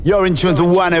You're in tune to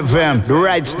 1FM, the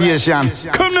right station.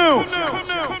 Come now!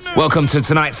 Welcome to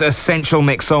tonight's Essential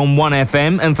Mix on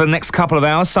 1FM, and for the next couple of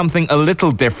hours, something a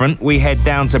little different. We head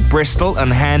down to Bristol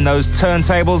and hand those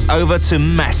turntables over to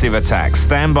Massive Attack.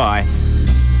 Stand by.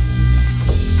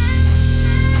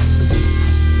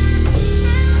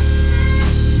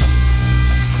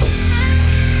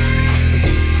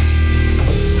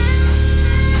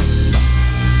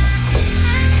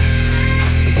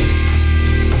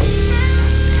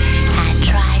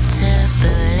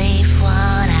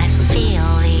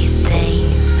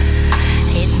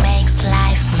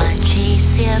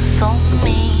 For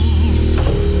me,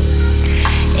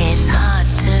 it's hard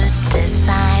to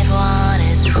decide what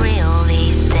is real.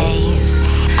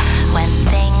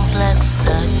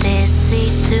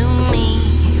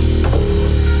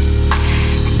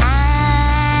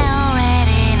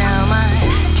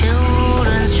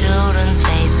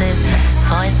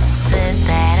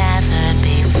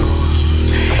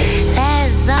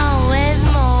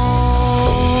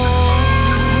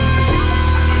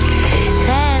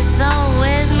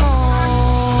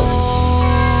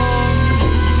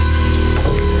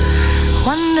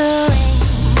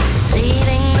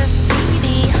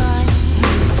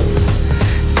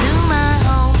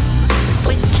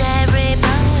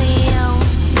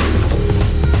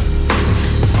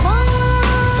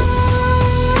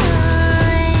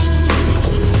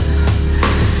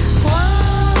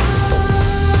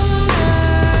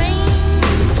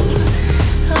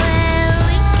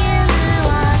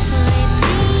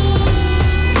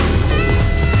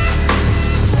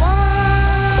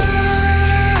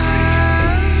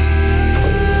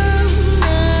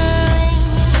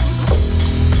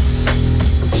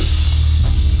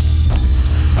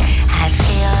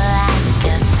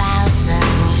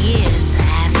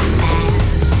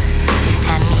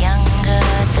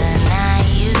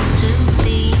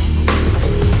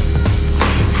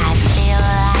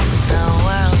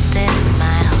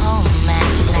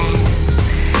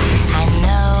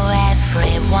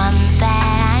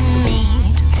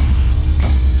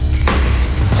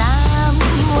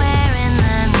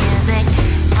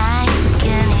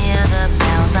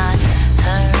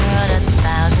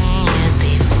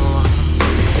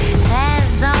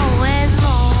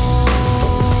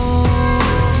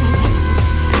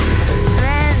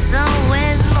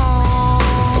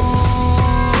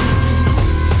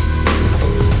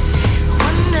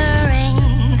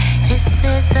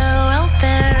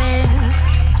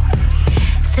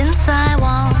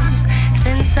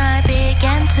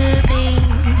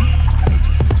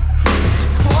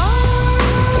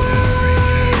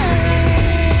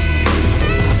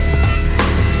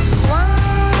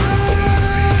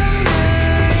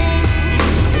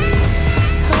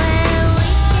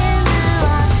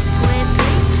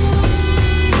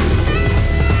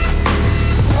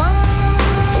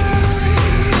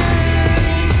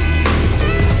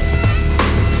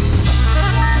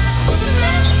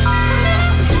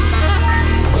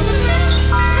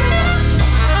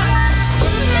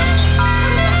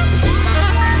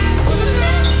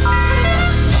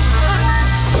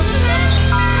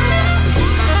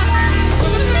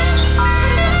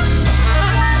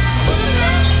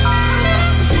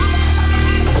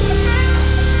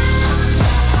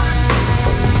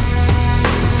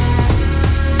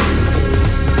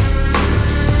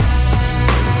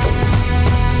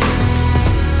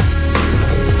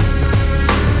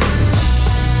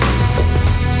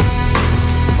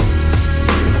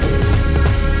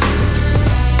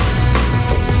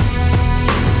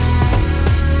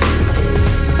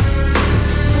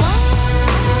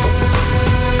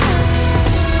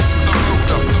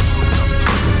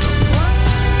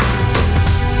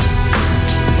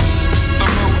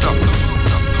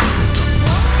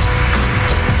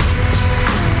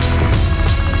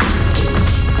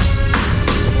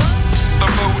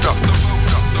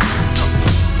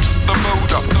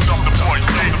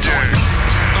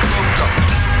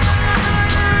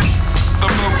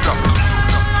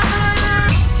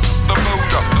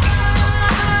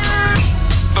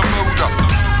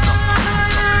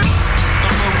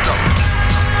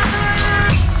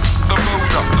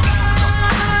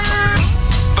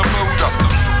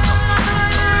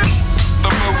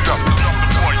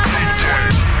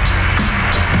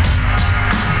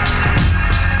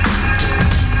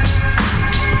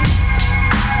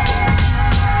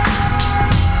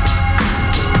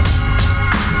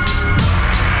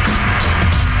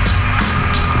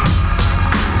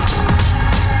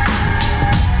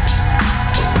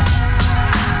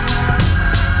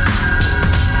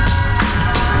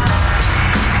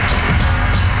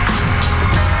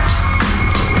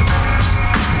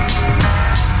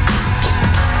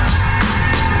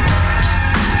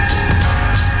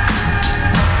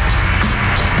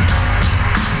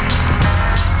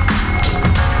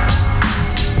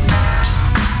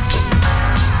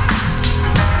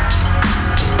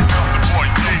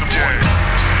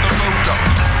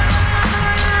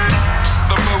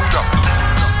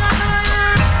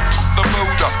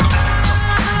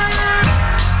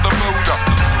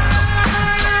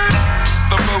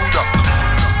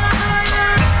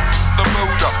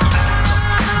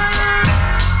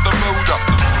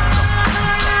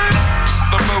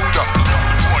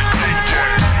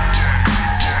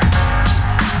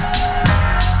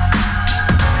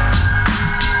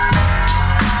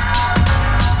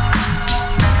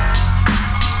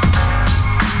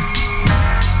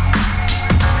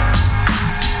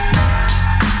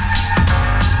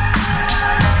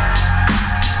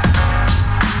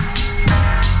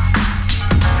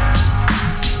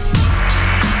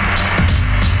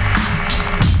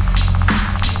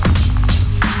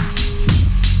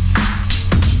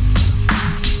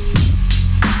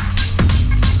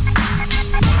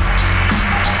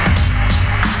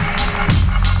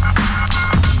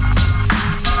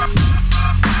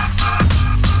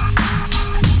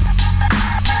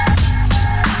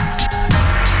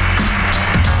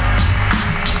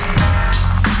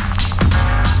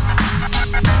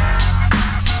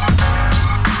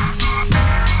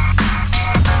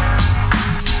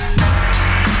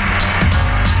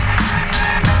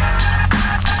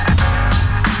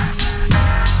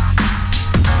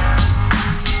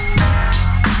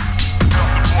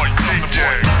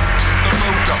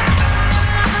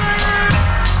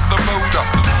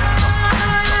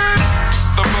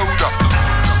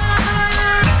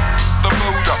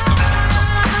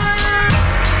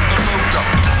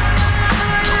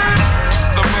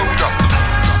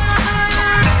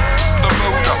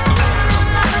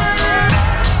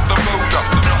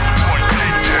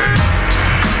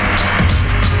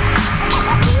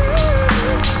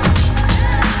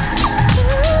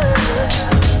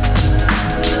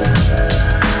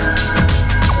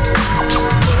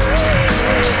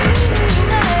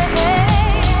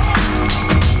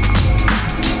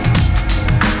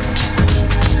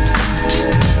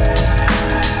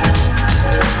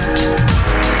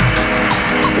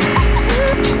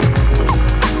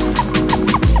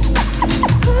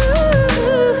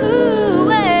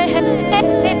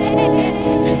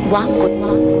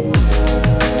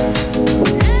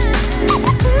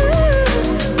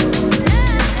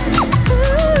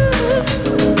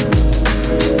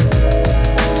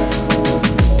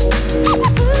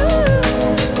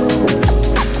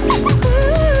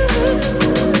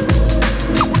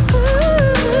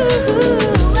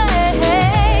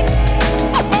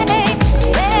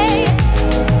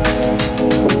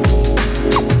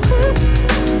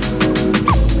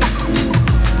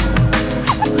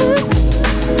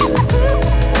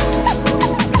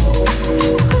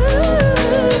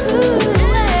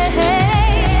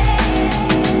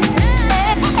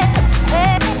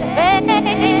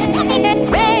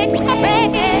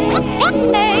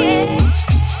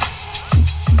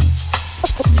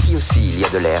 aussi il y a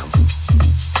de l'herbe.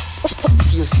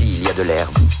 Si aussi il y a de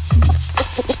l'herbe.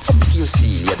 Si aussi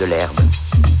il y a de l'herbe.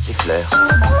 Des fleurs,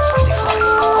 des forêts.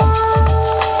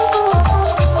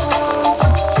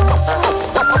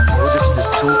 Et au-dessus de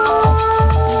tout,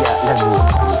 il y a l'amour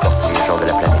que nous portent les gens de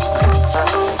la planète.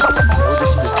 Et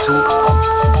au-dessus de tout,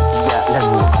 il y a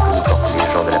l'amour que nous portent les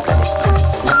gens de la planète.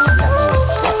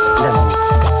 L'amour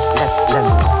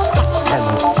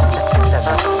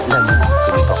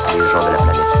que nous portent les gens de la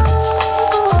planète.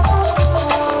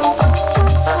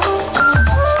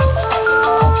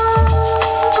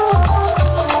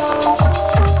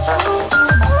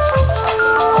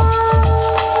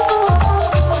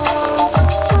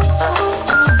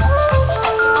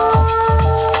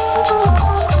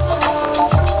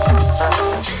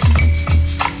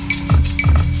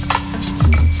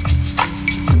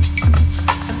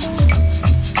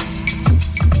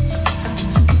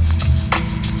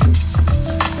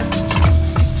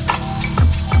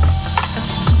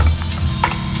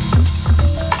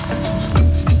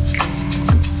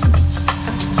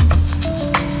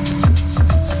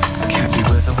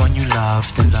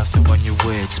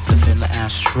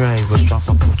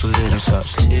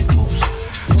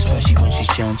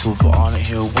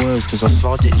 Cause I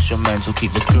slide the instrumental,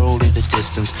 keep the girl at a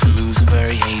distance. Moves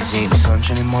very hazy, the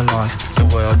sunshine in my life, the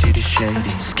way I did is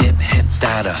shady. Skip hit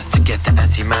data to get the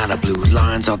antimatter. Blue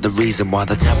lines are the reason why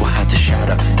the temple had to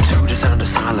shatter. To the sound of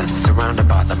silence, surrounded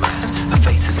by the mass. The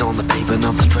faces on the paper,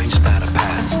 not the strangers that I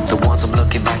pass. The ones I'm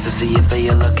looking back to see if they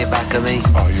are looking back at me.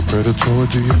 Are you predator or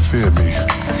do you fear me?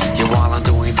 Yeah, while I'm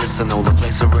doing this, I know the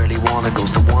place I really wanna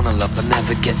goes. The one I love but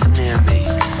never gets near me.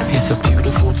 It's a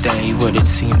beautiful day, but it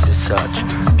seems as such.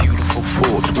 Beautiful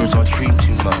thoughts, words I dream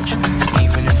too much.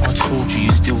 Even if I told you,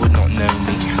 you still would not know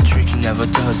me. Tricky never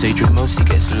does, Adrian mostly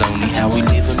gets lonely. How we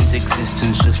live in his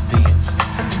existence, just being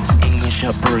English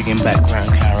upbringing,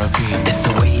 background Caribbean. It's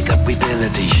the way that we build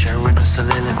it, sharing a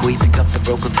soliloquy. Pick up the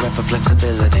broken thread for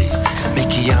flexibility.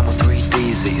 Mickey, I'm on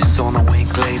 3DZ, sauna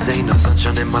ain't glaze. Ain't no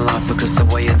sunshine in my life because the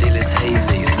way I deal is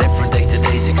hazy. Live from day to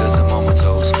daisy cause I'm on my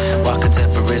toes. While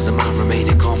contemporism, I'm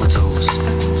remaining comatose.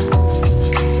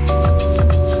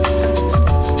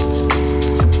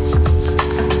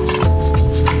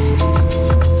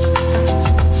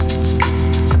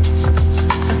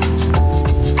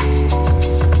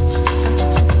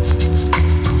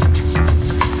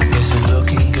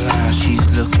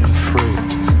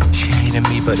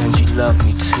 But then she loved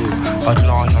me too. I'd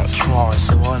lie, not try,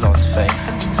 so I lost faith.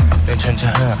 Then turned to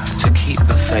her to keep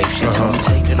the faith. She told me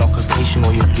take an occupation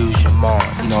or you lose your mind.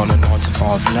 Not a 9 to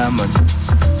 5 lemon,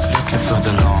 looking for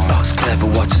the line. I was clever,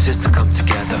 watch a sister come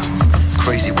together.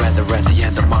 Crazy weather at the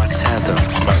end of my tether.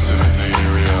 Massive in the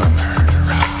area,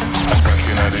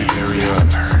 attacking at the area.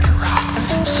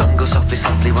 Sun goes softly,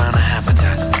 softly round a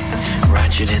habitat.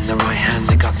 Ratchet in the right hand,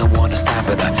 they got no one to stab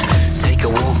at her. Take a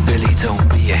walk, Billy, don't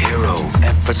be a hero.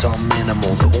 Efforts are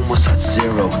minimal, they're almost at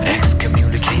zero.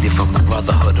 Excommunicated from the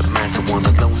brotherhood of man to one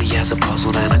that lonely as a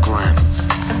puzzled anagram.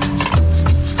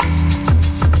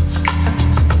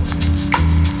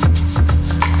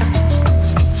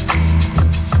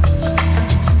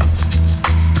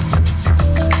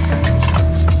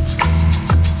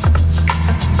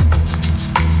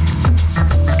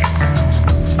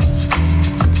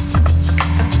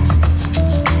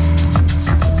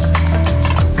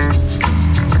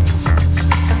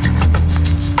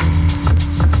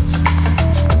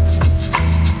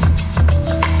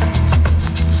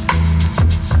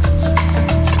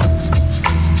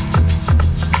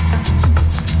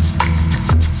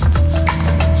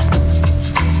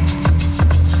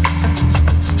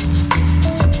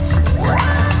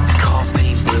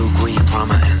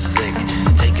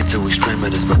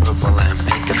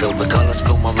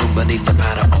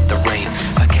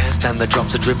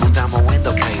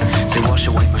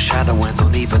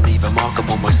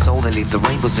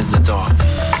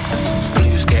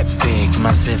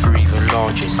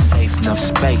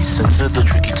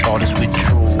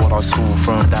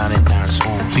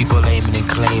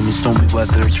 Don't be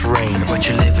whether it's rain, but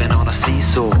you're living on a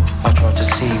seesaw. I tried to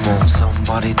see more.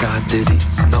 Somebody died, did he?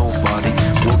 Nobody.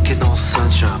 Walking on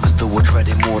sunshine, but still we're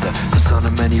treading water. The son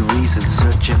of many reasons,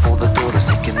 searching for the daughter,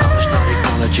 seeking knowledge, not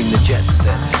acknowledging the jet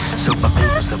set. So I made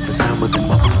myself and sound within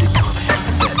my hooded kind of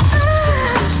headset. The solar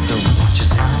system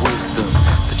watches in wisdom.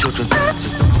 The children dance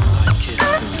as the moonlight kiss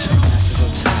them. To massive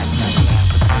attack, not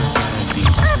lack of pure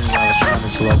beats. I was trying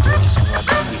to I bring it so I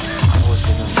could. I was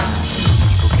living fast,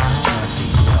 people can't judge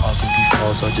me.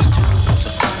 So I just took it to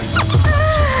copy microphones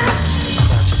and clips,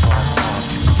 trying to fall apart.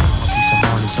 Take my piece of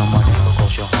money so my neighbor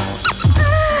goes your heart.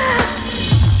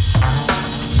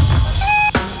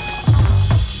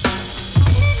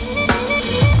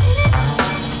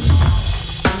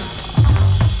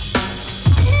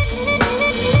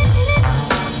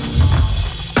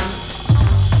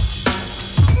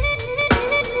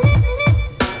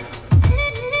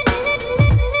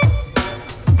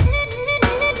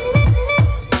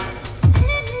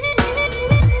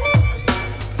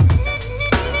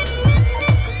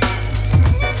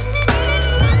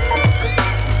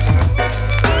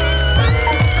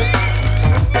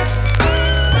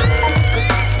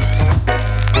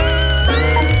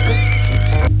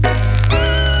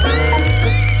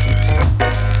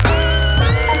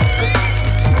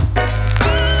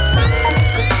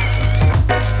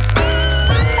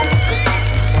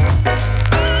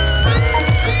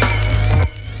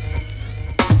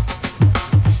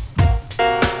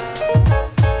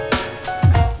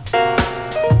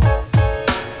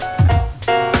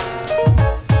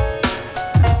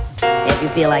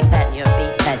 patting your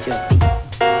feet, pat your feet.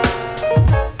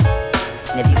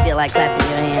 And if you feel like clapping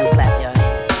your hands, clap your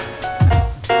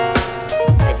hands.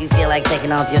 And if you feel like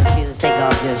taking off your shoes, take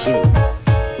off your shoes.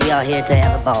 We are here to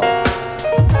have a ball.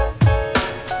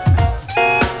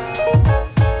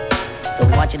 So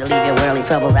we want you to leave your worldly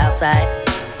troubles outside.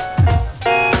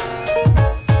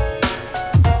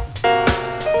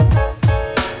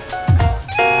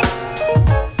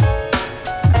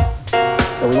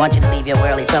 So we want you to leave your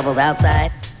worldly troubles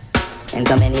outside and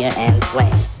come in here and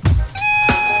swing.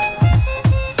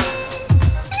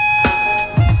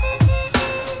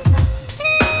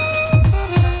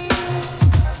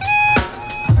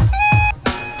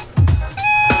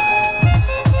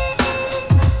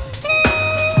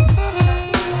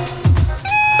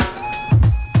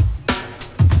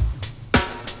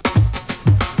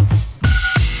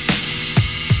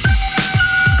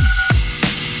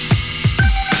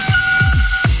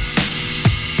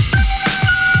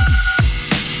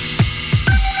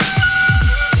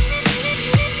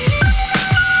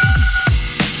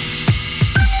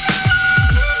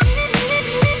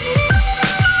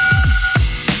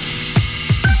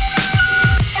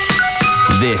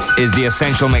 This is the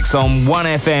Essential Mix on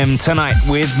 1FM tonight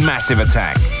with Massive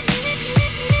Attack.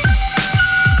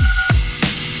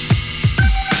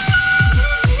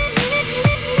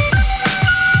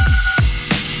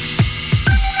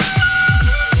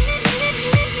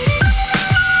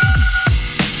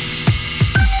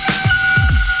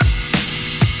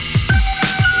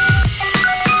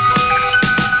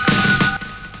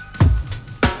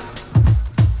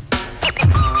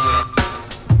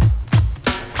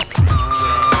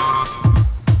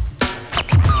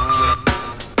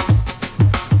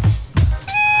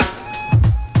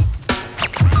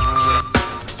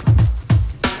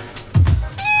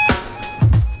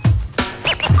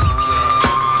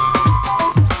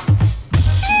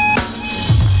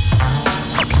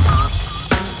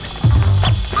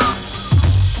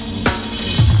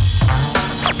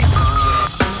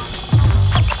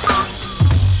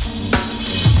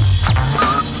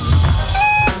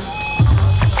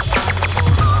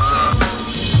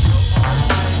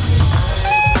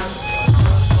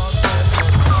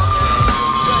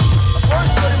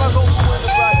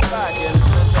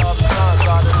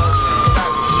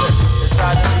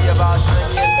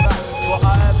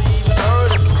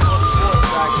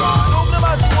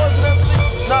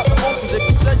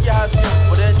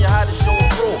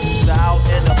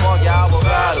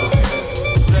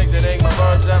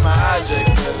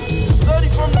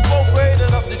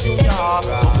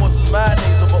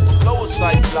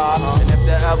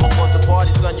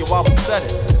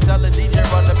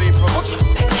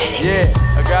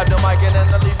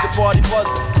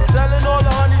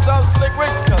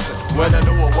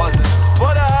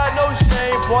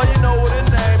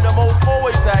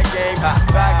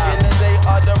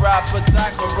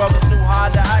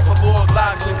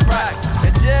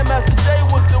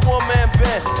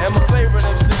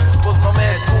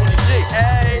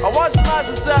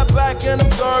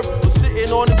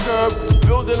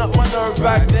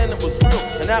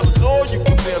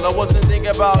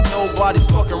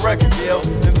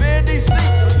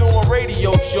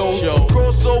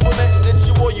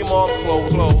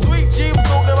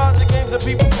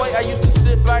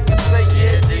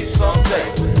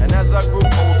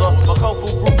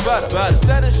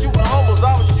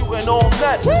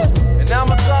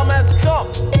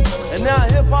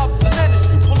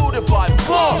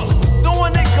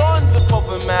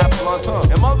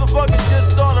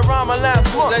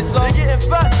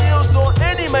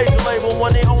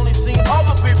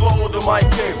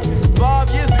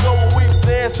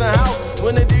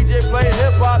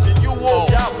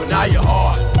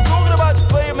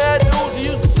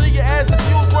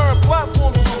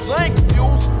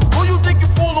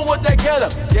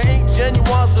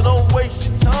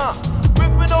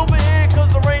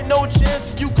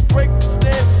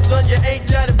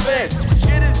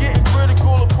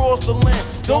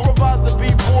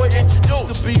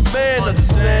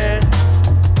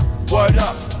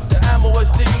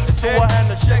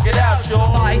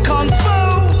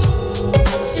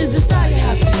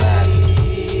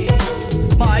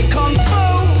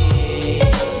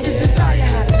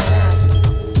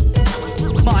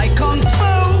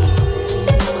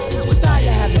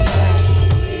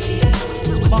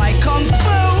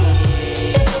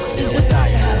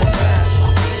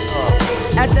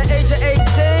 At the age of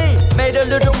 18, made a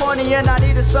little money and I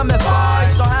needed some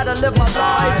advice on how how to live my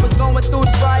life. Was going through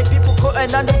strife, people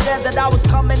couldn't understand that I was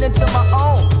coming into my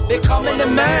own, becoming a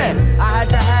man. I had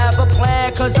to have a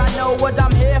plan, cause I know what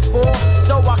I'm here for.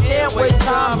 So I can't waste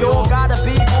time, you gotta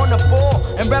be on the ball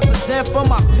and represent for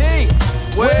my peeps.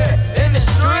 We're in the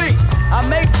streets. I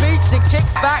make beats and kick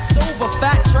facts over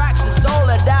fat tracks. It's all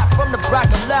of that from the back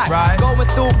of lack. Right. Going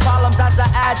through problems as an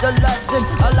adolescent.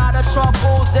 A lot of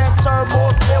troubles and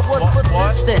turmoils, it was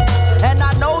persistent. And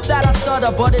I know that I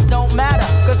stutter, but it don't matter,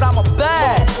 cause I'm a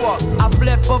bad. I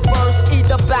flip a verse,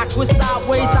 either backwards,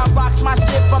 sideways. I rocks my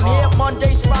shit from here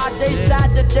Mondays, Fridays,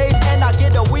 Saturdays, and I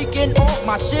get a weekend off.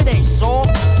 My shit ain't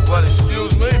soft. Well,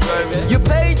 excuse me, baby. You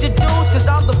paid your dues, cause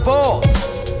I'm the boss.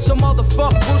 So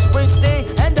motherfuck Bruce Springsteen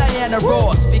and Diana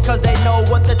Ross, because they know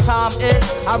what the time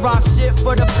is. I rock shit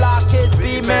for the fly kids,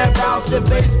 B-man bouncing,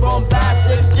 bass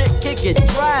bombastic, shit kicking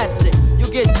drastic. You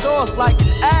get tossed like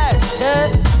an ass,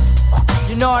 kid.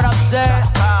 You know what I'm saying?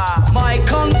 My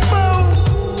kung fu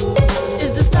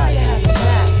is the style you have to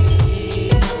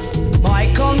master. My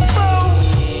kung fu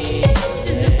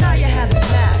is the style you have to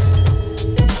master.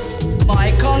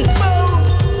 My kung fu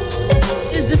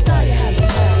is the style you have to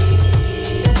master.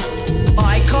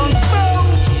 My kung fu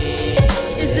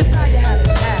is the style you have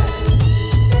to master.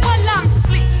 Well, I'm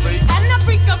sleep and the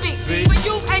freak of beat for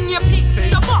you and your peeps.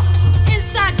 The fuck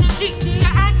inside your Jeep,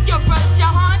 your Acura,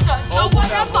 your Honda, so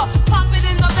whatever. Pop it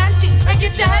in the Bentley and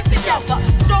get your head together.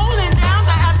 Show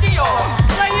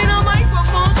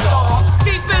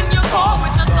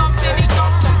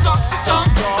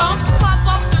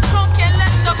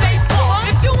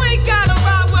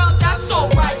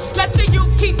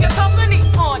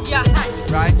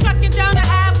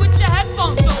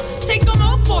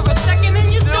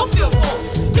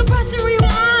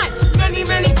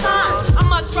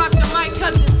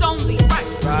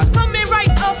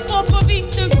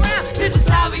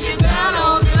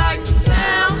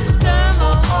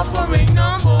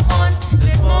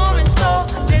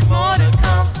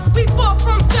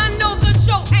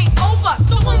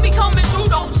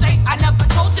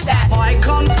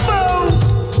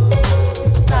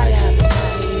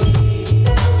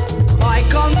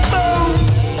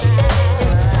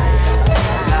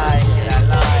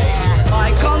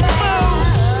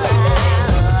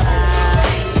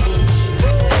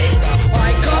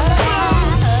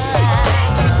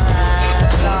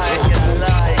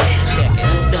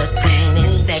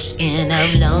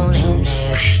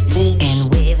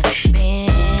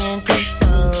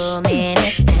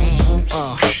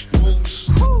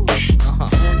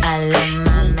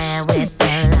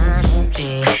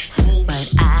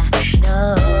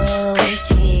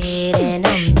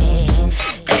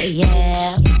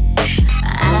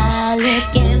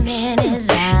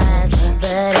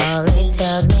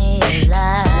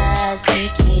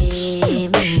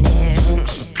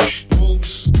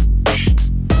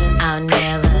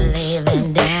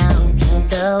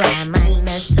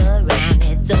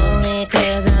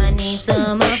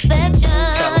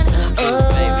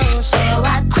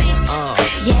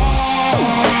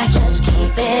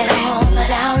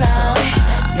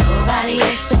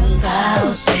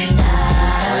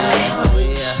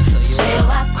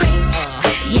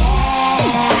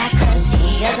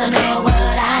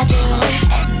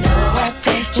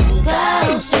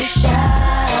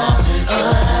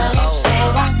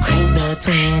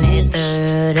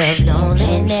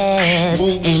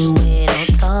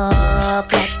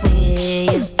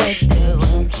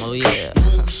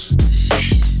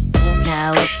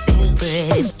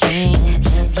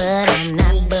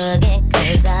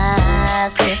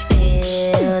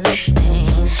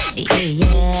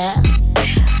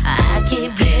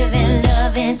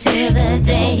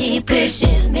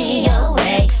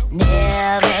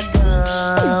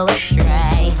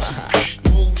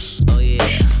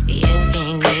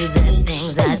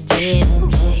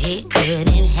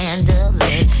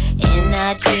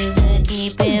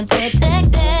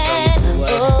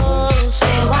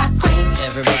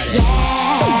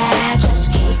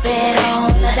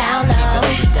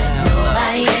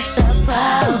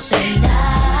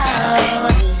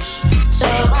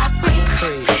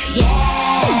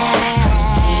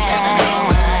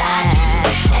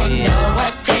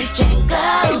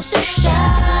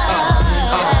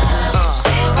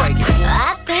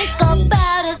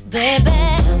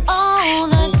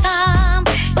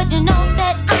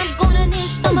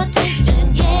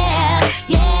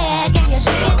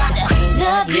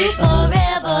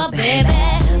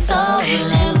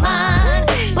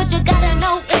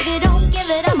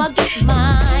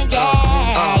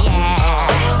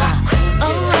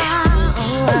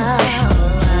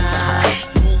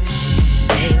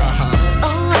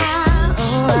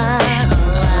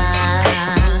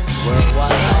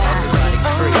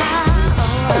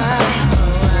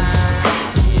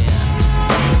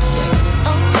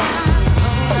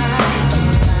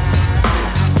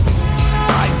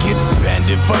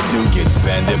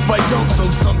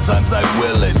sometimes I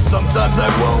will it, sometimes I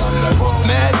won't. Puff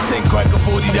mad, stink, crack a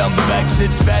 40 down the back, sit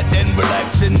fat and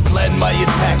relax and plan my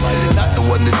attack. Not the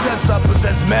one to test, I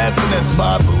possess mad finesse.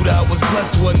 My boot, I was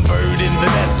blessed, one bird in the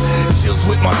nest. Chills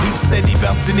with my peeps, steady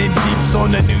bouncing in Jeeps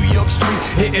on the New York street,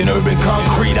 hitting urban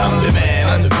concrete. I'm the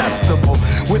man, untestable,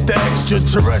 with the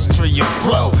extraterrestrial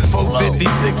flow.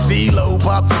 456 ELO,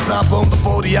 pop the top on the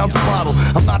 40-ounce bottle.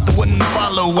 I'm not the one to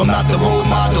follow, I'm not the role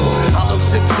model. Hollow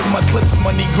tips in my clips,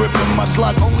 money gripping my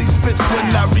clock. Only spits when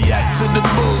I react to the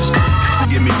bullshit. So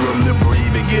give me room to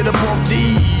breathe and get up off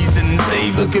these and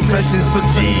save the confessions for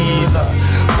Jesus.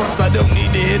 Plus I don't need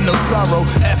to hear no sorrow.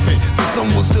 F it, the sun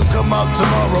will still come out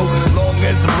tomorrow. Long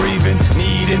as I'm breathing,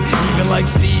 needing, even like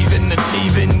Steven,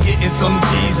 achieving, getting some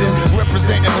G's in,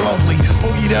 representing lovely.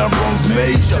 Boogie down Bronx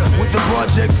major with the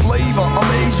project flavor. I'm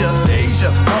Asia, Deja.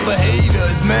 My behavior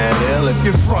is mad ill if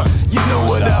you're front. You know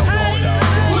what I want.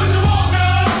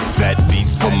 Fat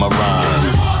beats for my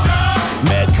rhymes,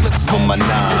 mad clips for my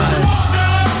nines.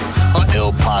 A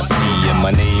ill posse and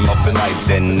my name up in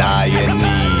lights and I&E.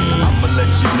 I'ma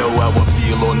let you know how I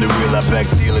feel on the real. I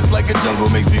pack steel, it's like a jungle,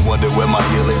 makes me wonder where my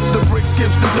heel is. The brick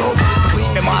skips the dog,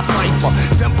 complete in my cipher.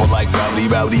 Temple like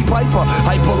Rowdy Piper,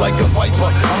 hyper like a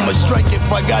viper. I'ma strike if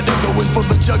I got to go in for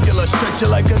the jugular. Stretch it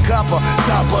like a copper,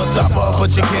 stopper,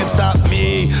 but you can't stop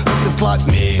me. Hookers lock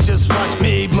me, just watch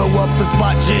me blow up the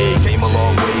spot. J came a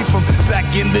long way from back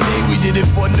in the day. We did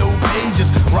it for no pages.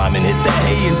 Rhyming, hit the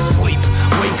hay and sleep.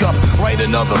 Wake up, write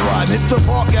another rhyme. Hit the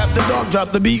park after dark,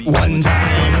 drop the beat one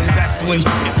time. That's when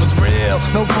shit was real.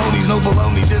 No phonies, no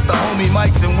baloney, just the homie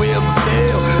mics and wheels of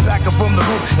steel. Back up from the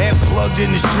roof and plugged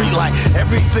in the street light.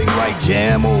 Everything right,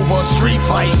 jam over, street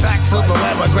fight. Back to the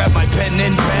lab, I grab my pen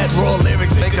and pad. Raw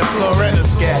lyrics, make a surrender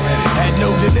scat. Had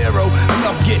no dinero,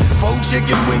 enough get 4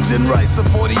 chicken wings and rice. A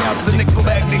 40 ounce of nickel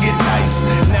bag to get nice.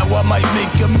 Now I might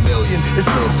make $1 million. It's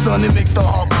still sun, it makes the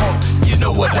heart pump. You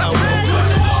know what I want.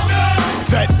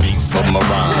 Fat beats for my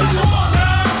rhymes,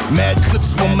 mad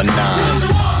clips for my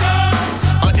nines.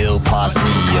 A ill posse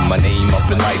and my name up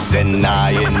in lights and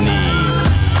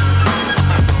I&E.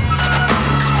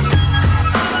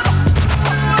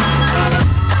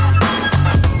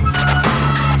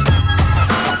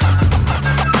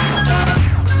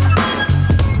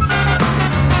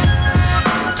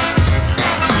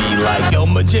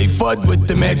 J Fudd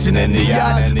with the mansion and the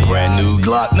yacht. Brand new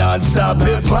Glock, non-stop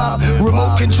hip-hop.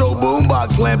 Remote control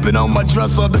boombox lamping on my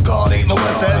dresser. The guard ain't no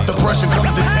less as the pressure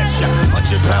comes to test ya.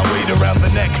 100-pound weight around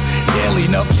the neck. Daily,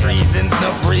 enough treasons,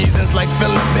 enough reasons like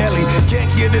Philip Bailey.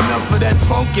 Can't get enough of that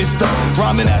funky stuff.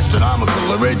 Rhyming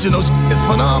astronomical, original is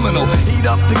phenomenal. Heat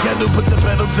up the kettle, put the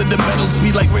pedal to the metal.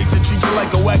 Speed like racing, treat you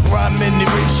like a whack rhyme and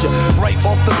erasure. Right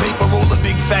off the paper, roll a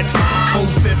big fat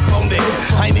 4-5 on the hip.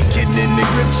 Heineken in the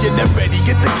grip, shit, I'm ready.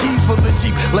 Get the keys for the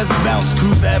Jeep, let's bounce,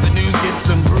 cruise avenues, get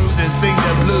some bruises, sing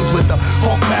the blues with the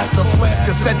Funk Master Flex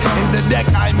cassette in the deck.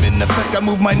 I'm in effect, I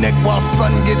move my neck while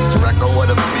sun gets wrecked. Oh,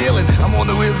 what a feeling, I'm on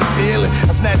the wheels of stealing.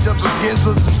 I snatch up some skins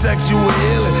for some sexual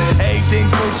healing. Everything's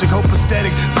coaching,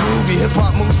 copacetic, groovy.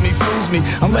 Hip-hop moves me, soothes me,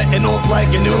 I'm letting off like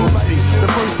an Uzi.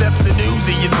 The first step's an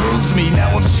Uzi, it bruised me,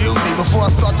 now I'm choosy. Before I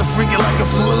start to freak it like a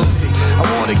floozy. I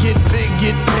wanna get big,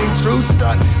 get paid, true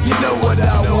stunt. You know what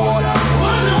I want.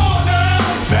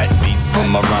 Fat beats for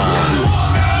my rhymes,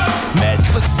 mad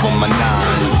clips for my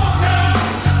nines.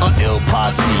 A ill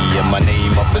posse and my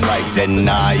name up in lights and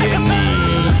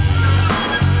I&E.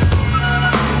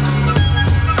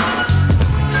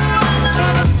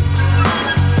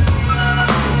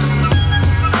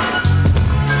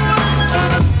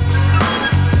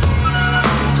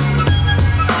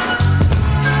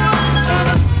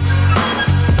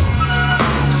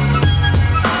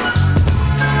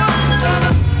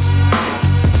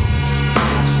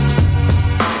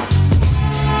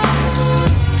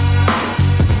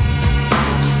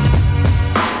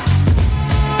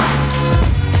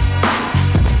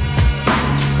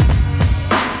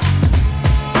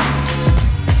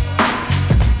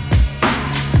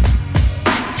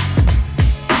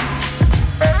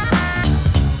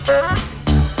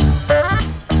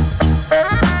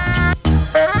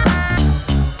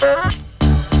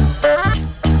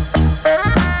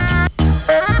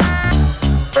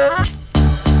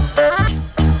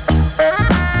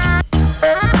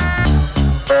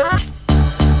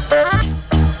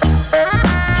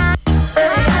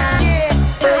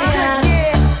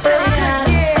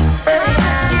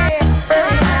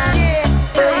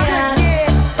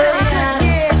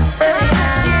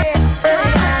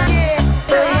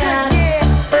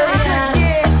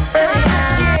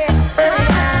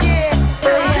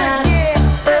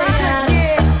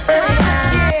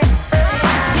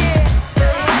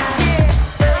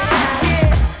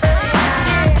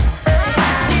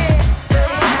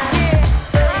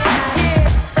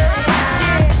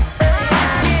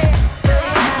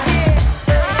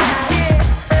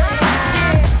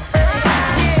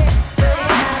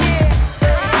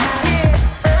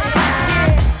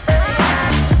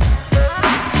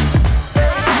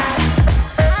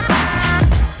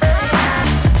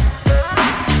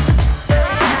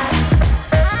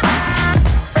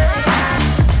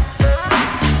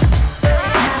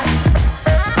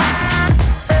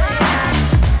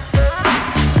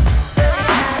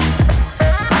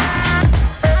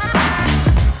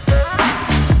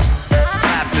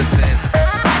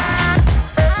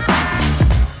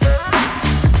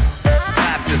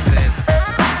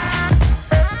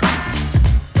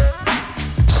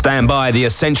 Stand by, the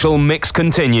Essential Mix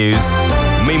continues.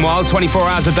 Meanwhile, 24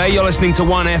 hours a day, you're listening to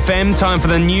 1FM. Time for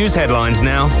the news headlines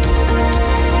now.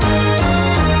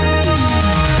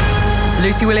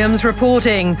 Lucy Williams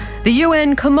reporting. The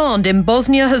UN command in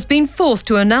Bosnia has been forced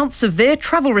to announce severe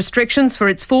travel restrictions for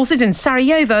its forces in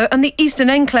Sarajevo and the eastern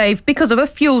enclave because of a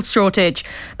fuel shortage.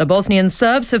 The Bosnian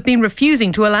Serbs have been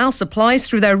refusing to allow supplies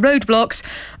through their roadblocks.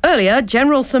 Earlier,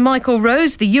 General Sir Michael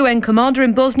Rose, the UN commander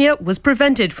in Bosnia, was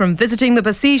prevented from visiting the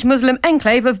besieged Muslim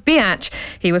enclave of Bihac.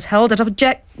 He was held at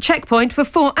a checkpoint for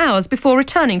 4 hours before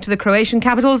returning to the Croatian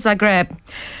capital, Zagreb.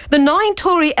 The 9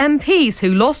 Tory MPs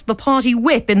who lost the party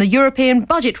whip in the European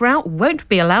budget rout won't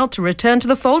be allowed to return to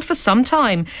the fold for some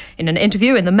time. In an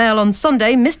interview in the Mail on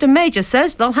Sunday, Mr Major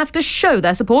says they'll have to show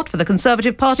their support for the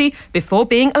Conservative Party before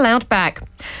being allowed back.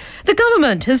 The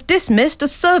government has dismissed a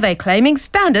survey claiming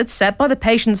standards set by the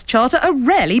Patients' Charter are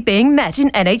rarely being met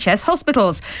in NHS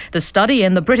hospitals. The study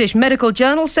in the British Medical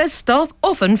Journal says staff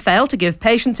often fail to give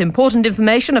patients important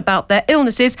information about their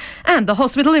illnesses and the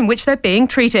hospital in which they're being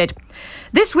treated.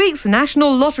 This week's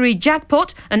National Lottery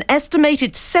jackpot, an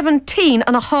estimated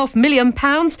 £17.5 million,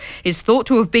 is thought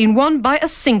to have been won by a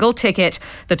single ticket.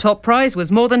 The top prize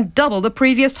was more than double the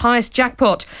previous highest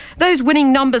jackpot. Those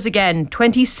winning numbers again: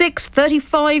 26,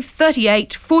 35,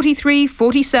 38, 43,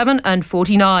 47 and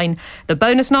 49. The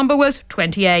bonus number was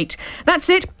 28. That's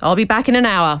it. I'll be back in an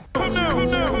hour.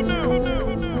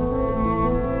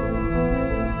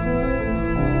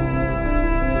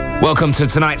 Welcome to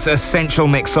tonight's Essential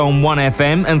Mix on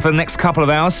 1FM, and for the next couple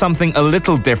of hours, something a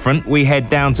little different. We head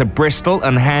down to Bristol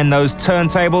and hand those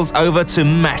turntables over to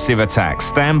Massive Attack.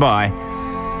 Stand by.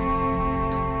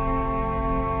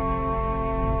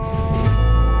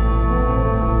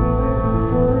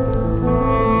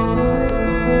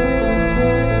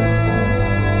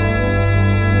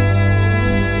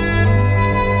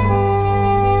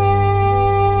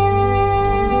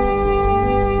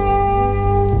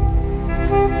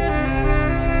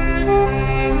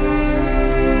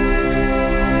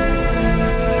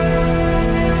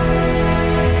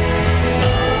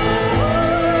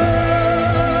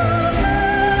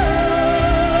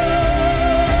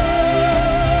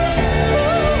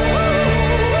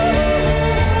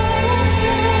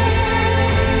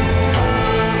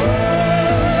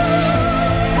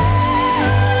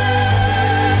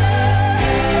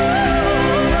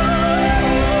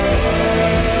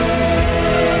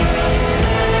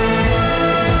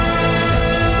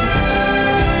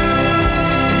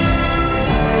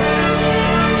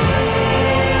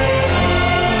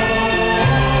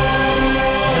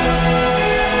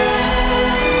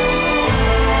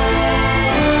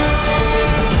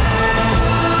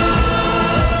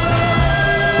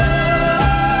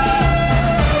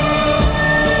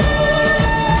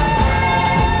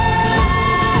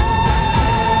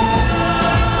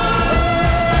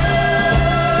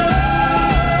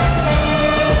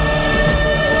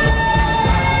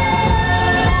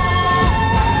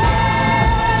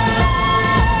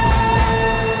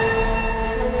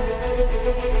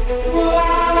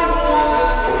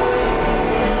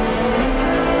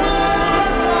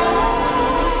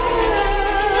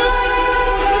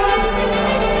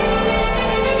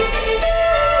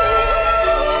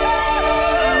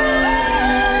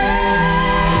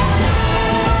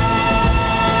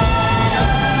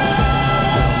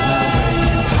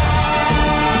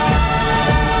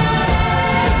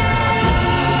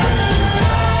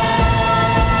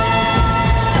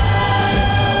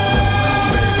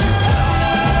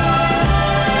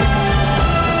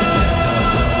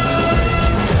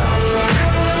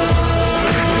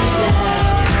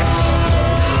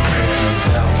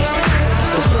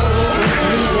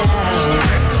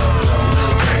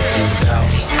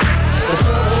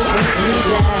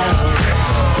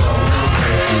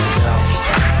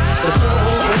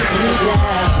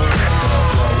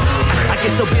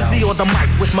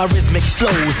 My rhythmic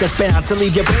flows that's bound to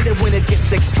leave you branded when it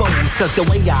gets exposed. Cause the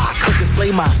way I could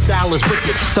display my style is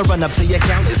wicked. So run up to your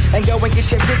counters and go and get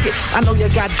your tickets. I know you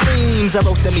got dreams of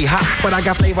roasting me hot, but I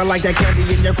got flavor like that candy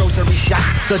in your grocery shop.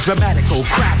 The dramatical,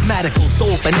 craftmatical,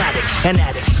 soul fanatic, an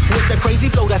addict with the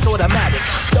crazy flow that's automatic.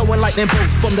 Throwing lightning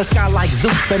bolts from the sky like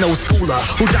Zeus, an old schooler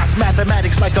who dots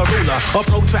mathematics like a ruler, a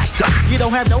protractor. You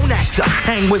don't have no actor.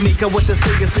 Hang with me, cause with this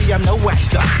thing you see I'm no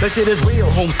actor. That shit is real,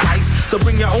 home slice. So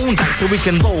bring your own dice so we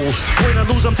can roll. Win or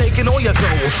lose, I'm taking all your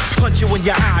gold. Punch you in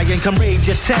your eye and come raid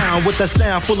your town with a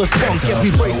sound full of spunk if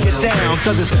we break it down.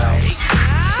 Cause it's the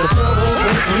flow will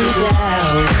break you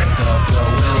down. The flow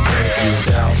will break you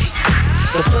down.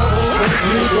 The flow will break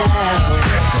you down.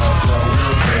 The flow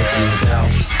will break you down.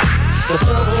 The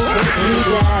flow will break you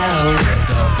down.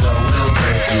 The flow will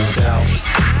break you down.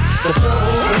 The flow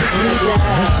will break you down.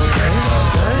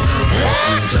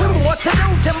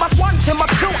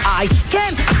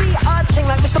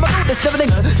 sniffing,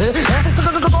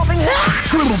 golfing,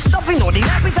 stuffing, naughty,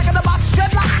 nappy, taking the box,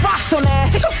 dreadlock, fox on there.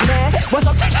 What's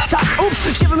up, tick-tock,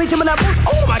 oops, shiver me to my boots.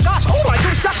 Oh my gosh, oh my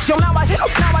goose shucks, yo, now I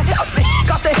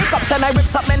got the hiccups and I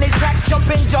rips up many tracks, jump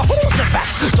in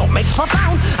Jehoshaphat. Don't make a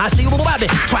sound, I see you about it,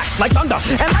 cracks like thunder,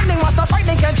 and lightning while start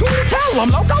frightening, can't you tell I'm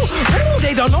loco? Ooh,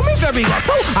 they don't know me very well,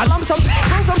 so I lump some,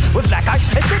 bruise them with black eyes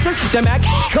and stitches. The mag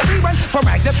could be rent for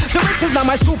rags if the riches, not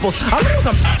my scruples. I lose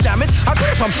them, damn it, I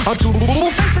lose them. I'm too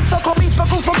faced, so call me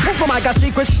freckles from proof. I got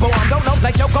secrets, but I don't know,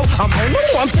 like Yoko. I'm oh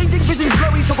no, I'm changing visions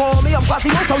blurry, so call me, I'm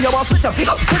Quasimodo. Yo, I'll switch up, switch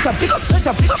up, switch up, switch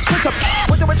up.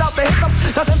 With or without the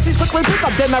hiccups, cause MCs quickly pick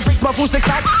up. Then my freaks, my food sticks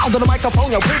out under the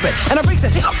microphone, yo, creep it. And I freaks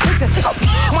it, fix it,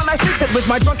 when I fix it with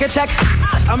my drunken tech,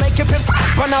 I make it pips.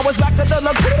 But now it's back to the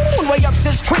lagoon, way up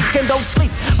Sis Creek, and don't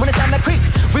sleep when it's time to creep.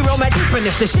 We roll mad deep, and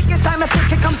if the shit gets time to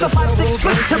fit, here comes the 5-6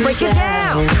 feet to break it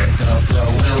down. The flow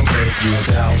will break you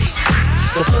down.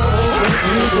 The flow will break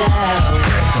you down.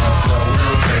 The flow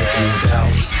will break you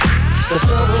down. The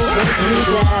flow will break you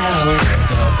down.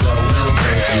 The flow will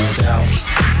break you down.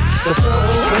 The flow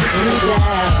will break you down.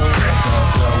 The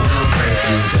flow will break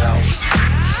you down.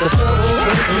 The flow will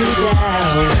break you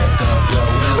down. The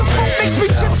flow will break makes me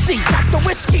tipsy, not the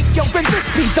whiskey. Yo, when this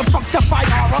be the funkified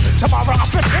horror, tomorrow I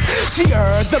fit it. Sheer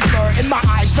the blur in my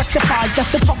eyes rectifies that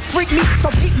the funk freak me.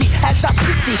 So keep me as I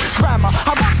speak the grammar.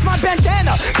 I rocks my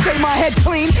bandana, stay my head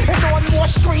clean, and on more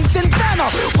screens than Vanna.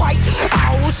 White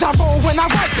owls, I roll when I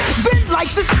write. Then like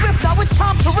the script, now it's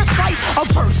time to recite a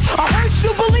verse. I heard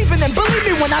you believing and believe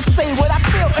me when I say what I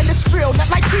feel, and it's real. Not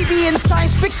like TV and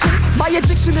science fiction. My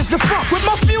addiction is the funk with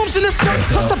my fumes in the snow,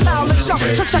 plus a pound of jump.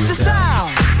 So check the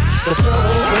sound. The flow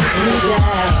will break you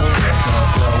down. The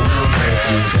flow will break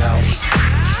you down.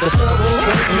 The flow will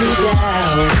break you down.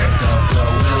 The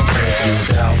flow will break you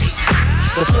down.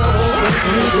 The flow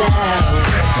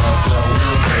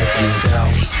will break you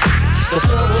down. The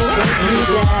flow will break you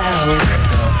down.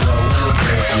 The flow will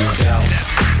break you down.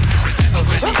 The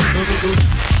flow will break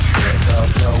you down.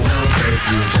 The flow will break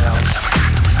you down.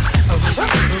 The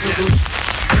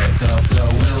flow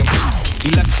will break you down.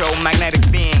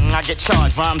 Electromagnetic being, I get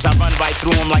charged. Rhymes, I run right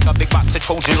through them like a big box of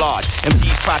Trojan Lodge.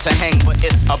 MCs try to hang, but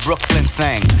it's a Brooklyn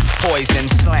thing. Poison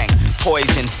slang,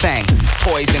 poison fang,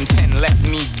 poison pen. Let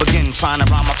me begin trying to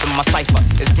rhyme up in my cipher.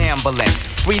 It's gambling,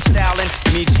 freestyling,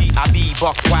 me G, I be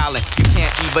buck wildin'. You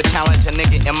can't even challenge a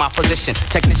nigga in my position.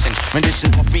 Technician,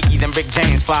 renditions more freaky than Rick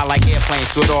James. Fly like airplanes,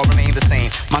 through it all remain the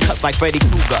same. My cuts like Freddy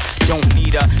Krueger, don't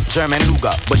need a German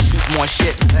Luger, but shoot more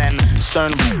shit than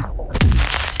Stern.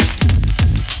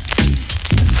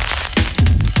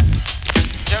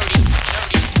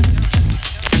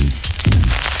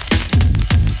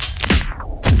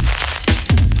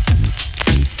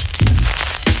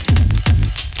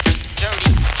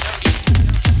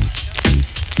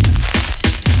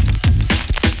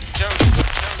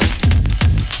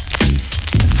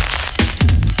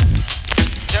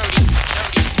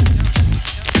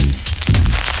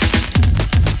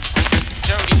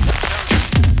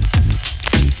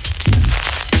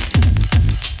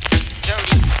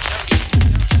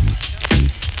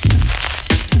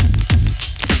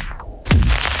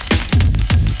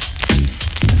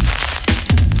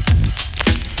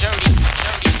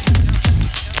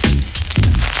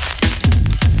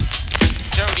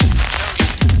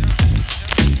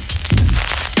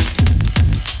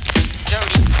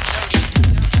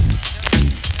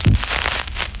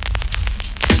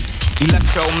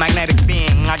 Electromagnetic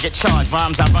being, I get charged.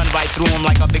 Rhymes, I run right through them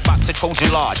like a big box of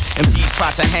Trojan Lodge. MCs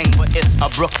try to hang, but it's a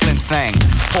Brooklyn thing.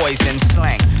 Poison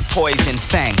slang, poison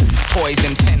fang,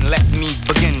 poison pen. Let me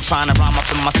begin trying to rhyme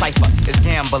up in my cipher. It's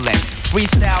gambling,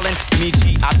 freestyling, me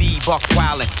G, I be buck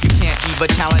wildin'. You can't even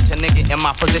challenge a nigga in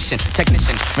my position.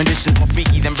 Technician, renditions more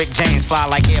freaky than Rick James. Fly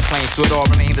like airplanes, through it all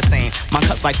remain the same. My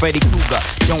cuts like Freddy Krueger,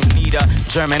 don't need a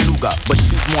German Luger, but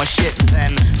shoot more shit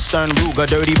than Stern Ruger.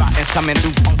 Dirty rottens coming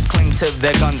through, punks cling to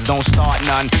their guns. Don't start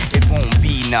none, it won't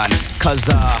be none. Cause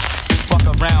fuck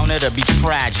around, it'll be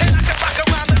tragic. And I can rock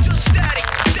around the just static,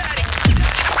 static.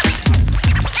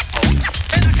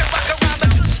 And I can rock around the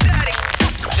just static,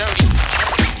 dirty.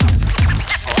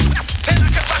 And I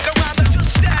can rock around the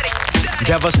just static, static.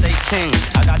 Devastating,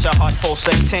 I got your heart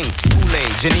pulsating.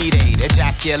 Kool-Aid, Janite,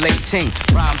 ejaculating.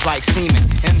 Rhymes like semen,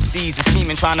 MCs are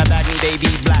scheming, trying to bag me, they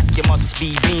be black, you must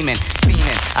be beaming.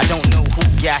 Fiending, I I don't know who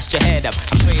gassed your head up.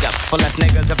 I'm straight up, for less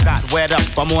niggas have got wet up.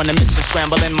 I'm on a mission,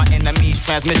 scrambling my enemy's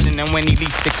transmission. And when he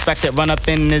least expect it, run up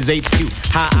in his HQ.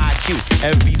 High IQ,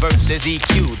 every verse is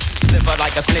EQ'd. Sliver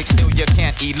like a snake, still you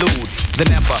can't elude. The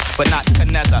Nemba, but not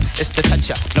Caneza. It's the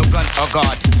toucher, no gun or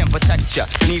guard can protect ya.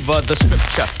 Neither the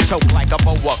scripture, choke like a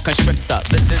boa constrictor.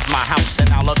 This is my house and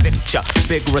I'll evict ya.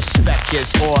 Big respect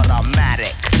is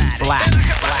automatic. Black.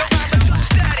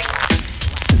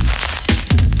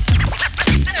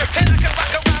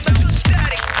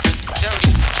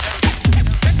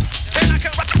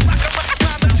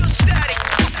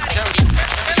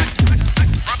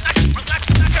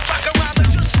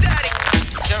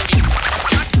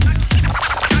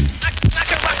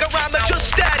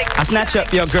 I snatch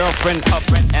up your girlfriend, her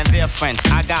friend, and their friends.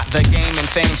 I got the game and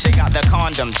fame, she got the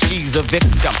condoms. She's a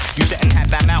victim. You shouldn't have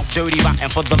that mouth dirty rotten.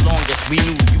 For the longest, we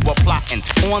knew you were plotting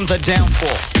on the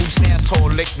downfall. Who stands tall,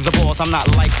 lick the balls. I'm not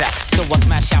like that, so I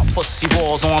smash out pussy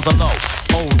walls on the low.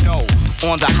 Oh no,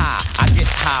 on the high, I get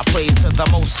high, praise to the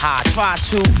most high. Try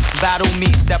to battle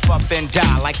me, step up and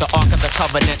die. Like the Ark of the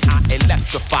Covenant, I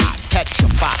electrify,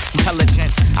 petrify.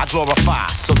 Intelligence, I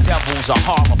glorify, so devils are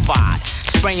horrified.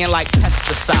 Spraying like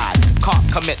pesticide, cop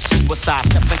commit suicide.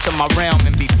 Step into my realm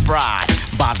and be fried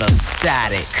by the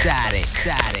static.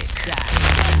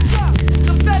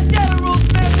 The federals,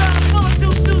 man, trying to pull a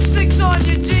 226 on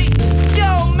your G.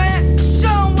 Yo, man,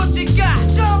 show 'em what you got.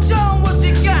 Show 'em what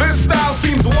you got. This style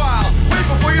seems wild. Wait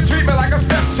before you treat me like a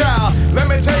stepchild. Let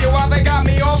me tell you why they got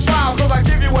me on file. Cause I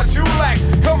give you what you lack.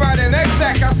 Come right in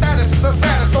exact. I saddest the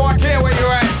saddest, so I care where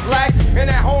you're at. Like, in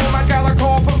at home, I got a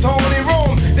call from Tony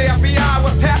Rome. The FBI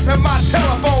was tapping my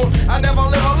telephone. I never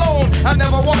live alone. I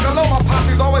never walk alone. My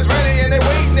posse's always ready and they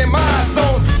waiting in my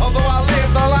zone. Although I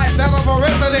live the life that of a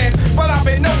resident, but I've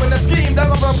been knowing the scheme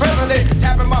that of a president.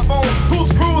 Tapping my phone,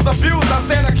 whose crews abused. I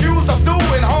stand accused of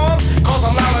doing harm. Cause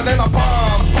I'm louder than a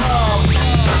bomb.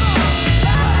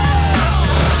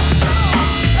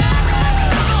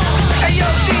 Hey yo,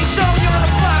 D, show me on the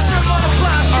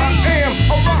fly, I am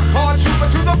a rock hard trooper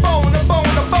to the bone, the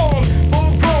bone, the bone.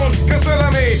 Full grown, consider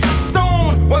me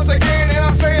stone. Once again, and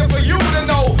I say it for you to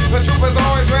know. The truth is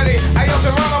always ready. I am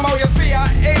Geronimo, your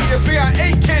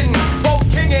CIA king. Both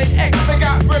King and X, they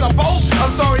got rid of both. A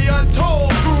story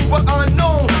untold, true but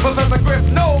unknown. Professor Griff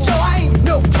knows. So I ain't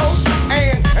no toast.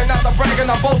 And not the bragging,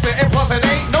 I'm boasting. And plus it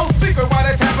ain't no secret why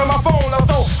they tapping my phone.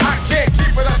 Although I can't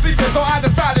keep it a secret, so I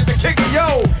decided to kick it,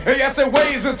 yo. And yes, it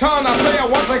weighs a ton, I say it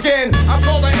once again. I'm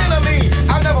called an enemy.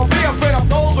 I'll never be afraid of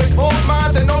those with closed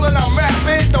minds and know that I'm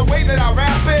rapping. The way that I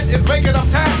rap it is making them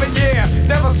tapping, yeah.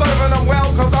 Never serving them well,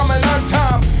 cause I'm an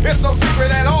untime. It's no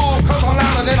secret at all, cause I'm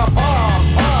louder than a bomb.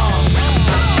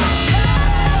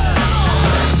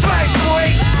 Strike, boy.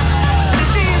 The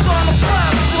D is on the fly,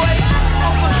 boy.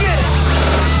 Don't forget it.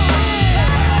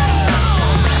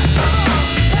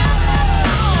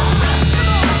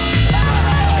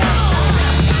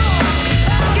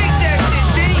 Kick that shit,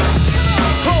 D.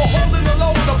 Cool, holding the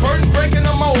load, the burden breaking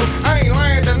the mold. I ain't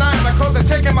lying tonight because they're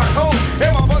taking my code.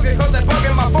 In my bucket cause they're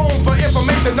bugging my phone for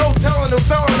information. No telling who's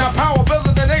selling our power,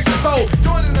 building the nation. So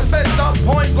joining the set up,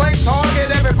 point blank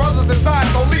target. Every brother's inside,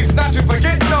 so least not you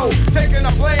forget, no. Taking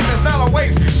the blame is not a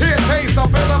waste. Here's taste, a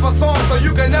bit of a song so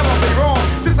you can never be wrong.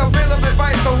 Just a bit of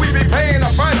advice so we be paying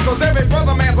a price. Cause every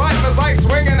brother man's life is like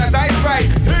swinging a dice, right?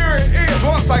 Here it is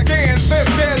once again. This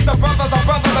is the brother, the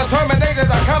Terminator,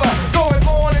 the color. Going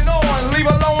on, leave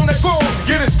alone the crew.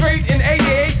 Get it straight in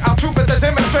 88, I'll troop it to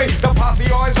demonstrate. The posse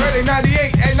always ready,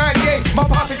 98 and 98. My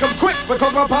posse come quick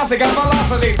because my posse got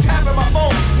velocity. Tapping my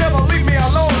phone, never leave me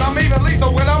alone. I'm even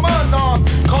lethal when I'm unarmed.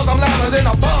 Cause I'm louder than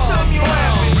a bomb. Show me what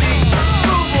happened, D.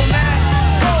 Google, man.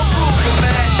 Go Google,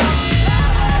 man.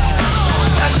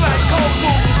 That's right, go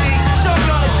Google, D. Show me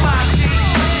on the fly, D.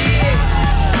 Yeah.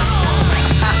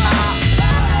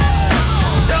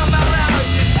 Show me around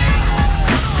with you, D.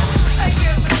 Hey,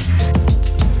 give me.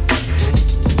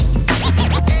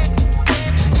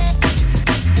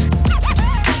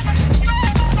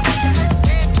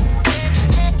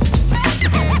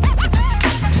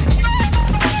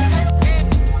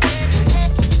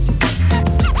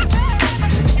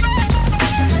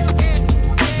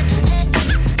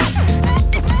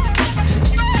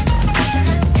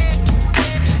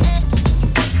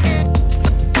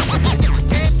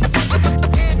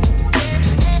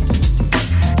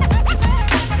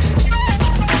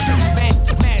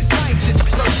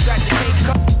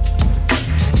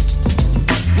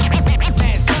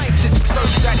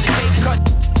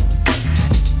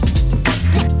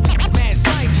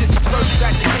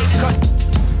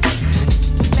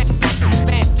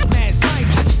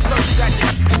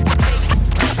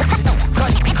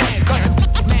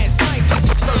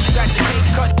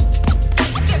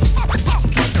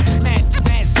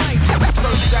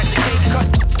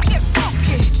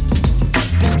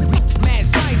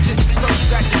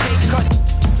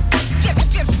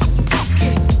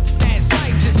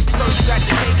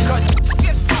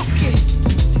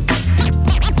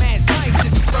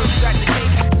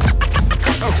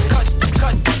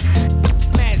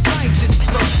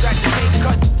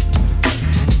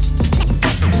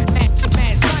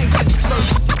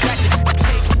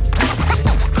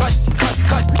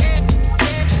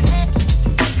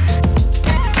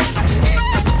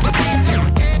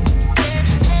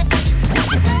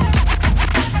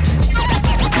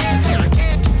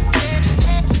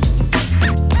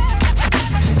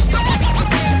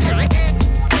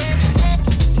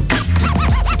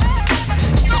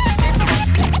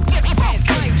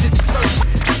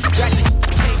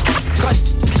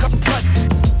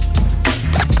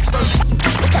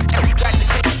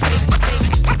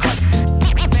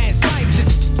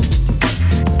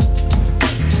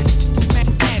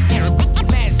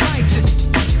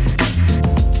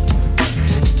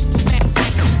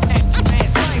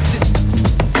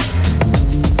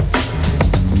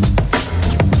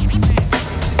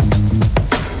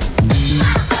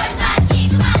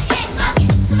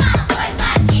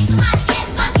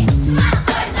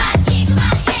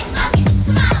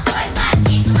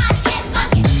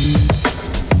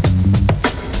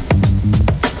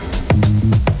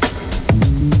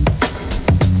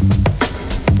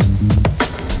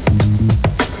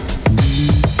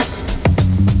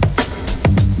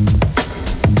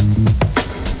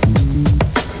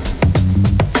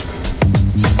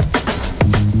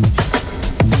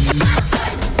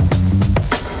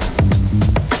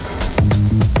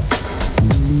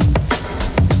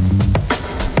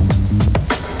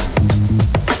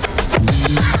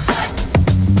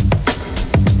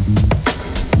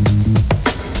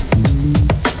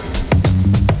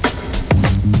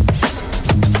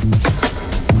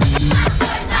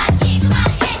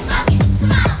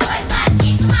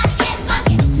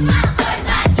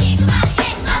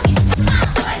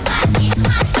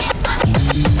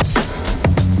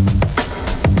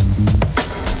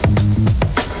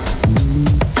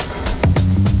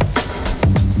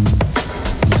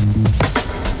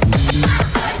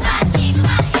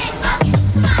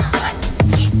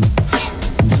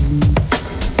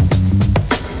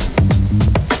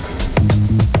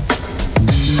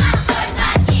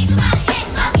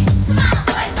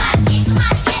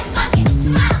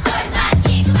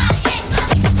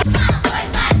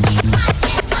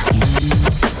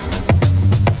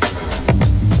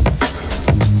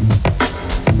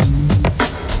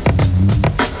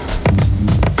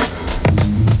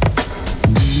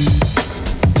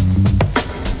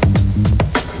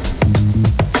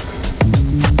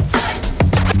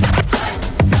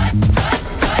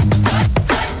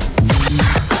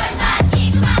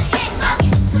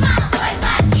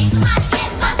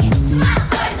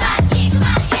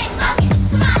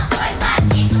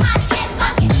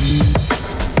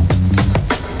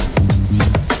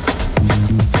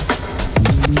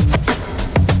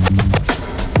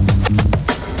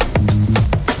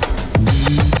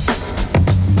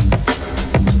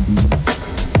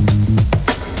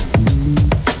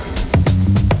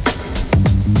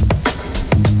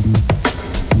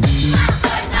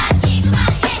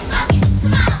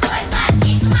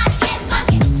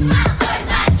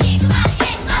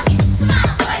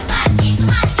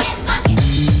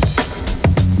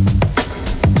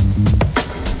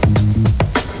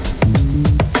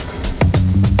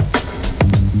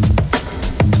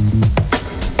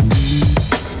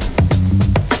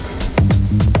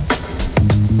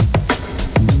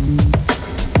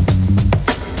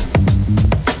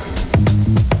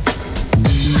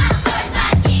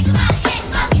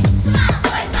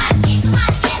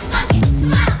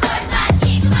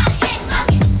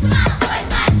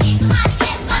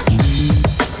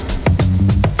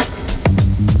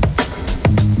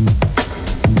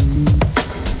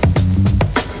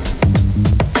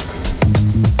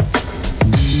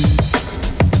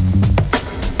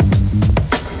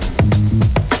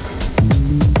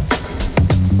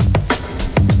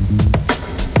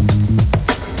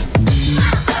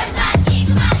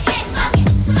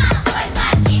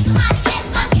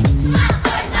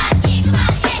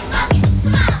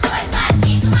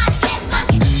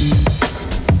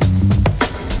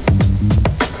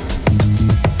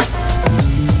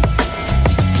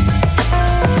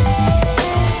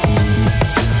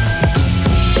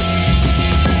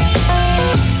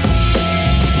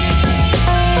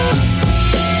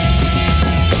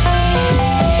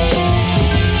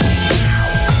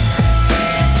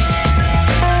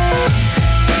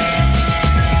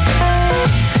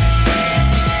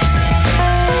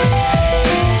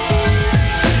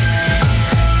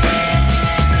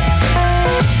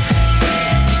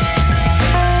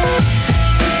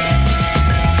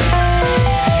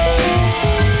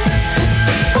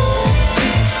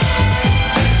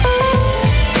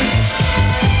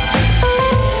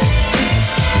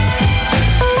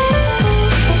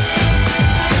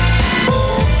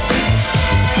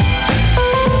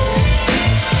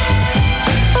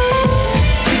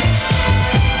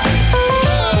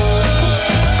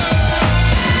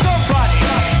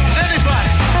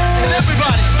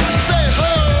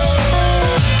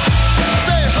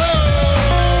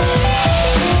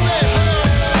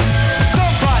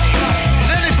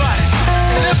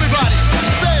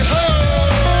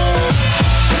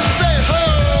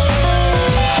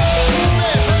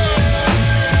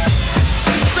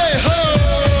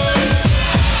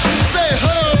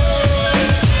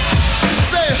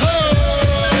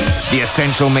 The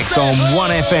Essential Mix on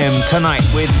 1FM tonight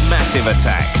with Massive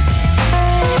Attack.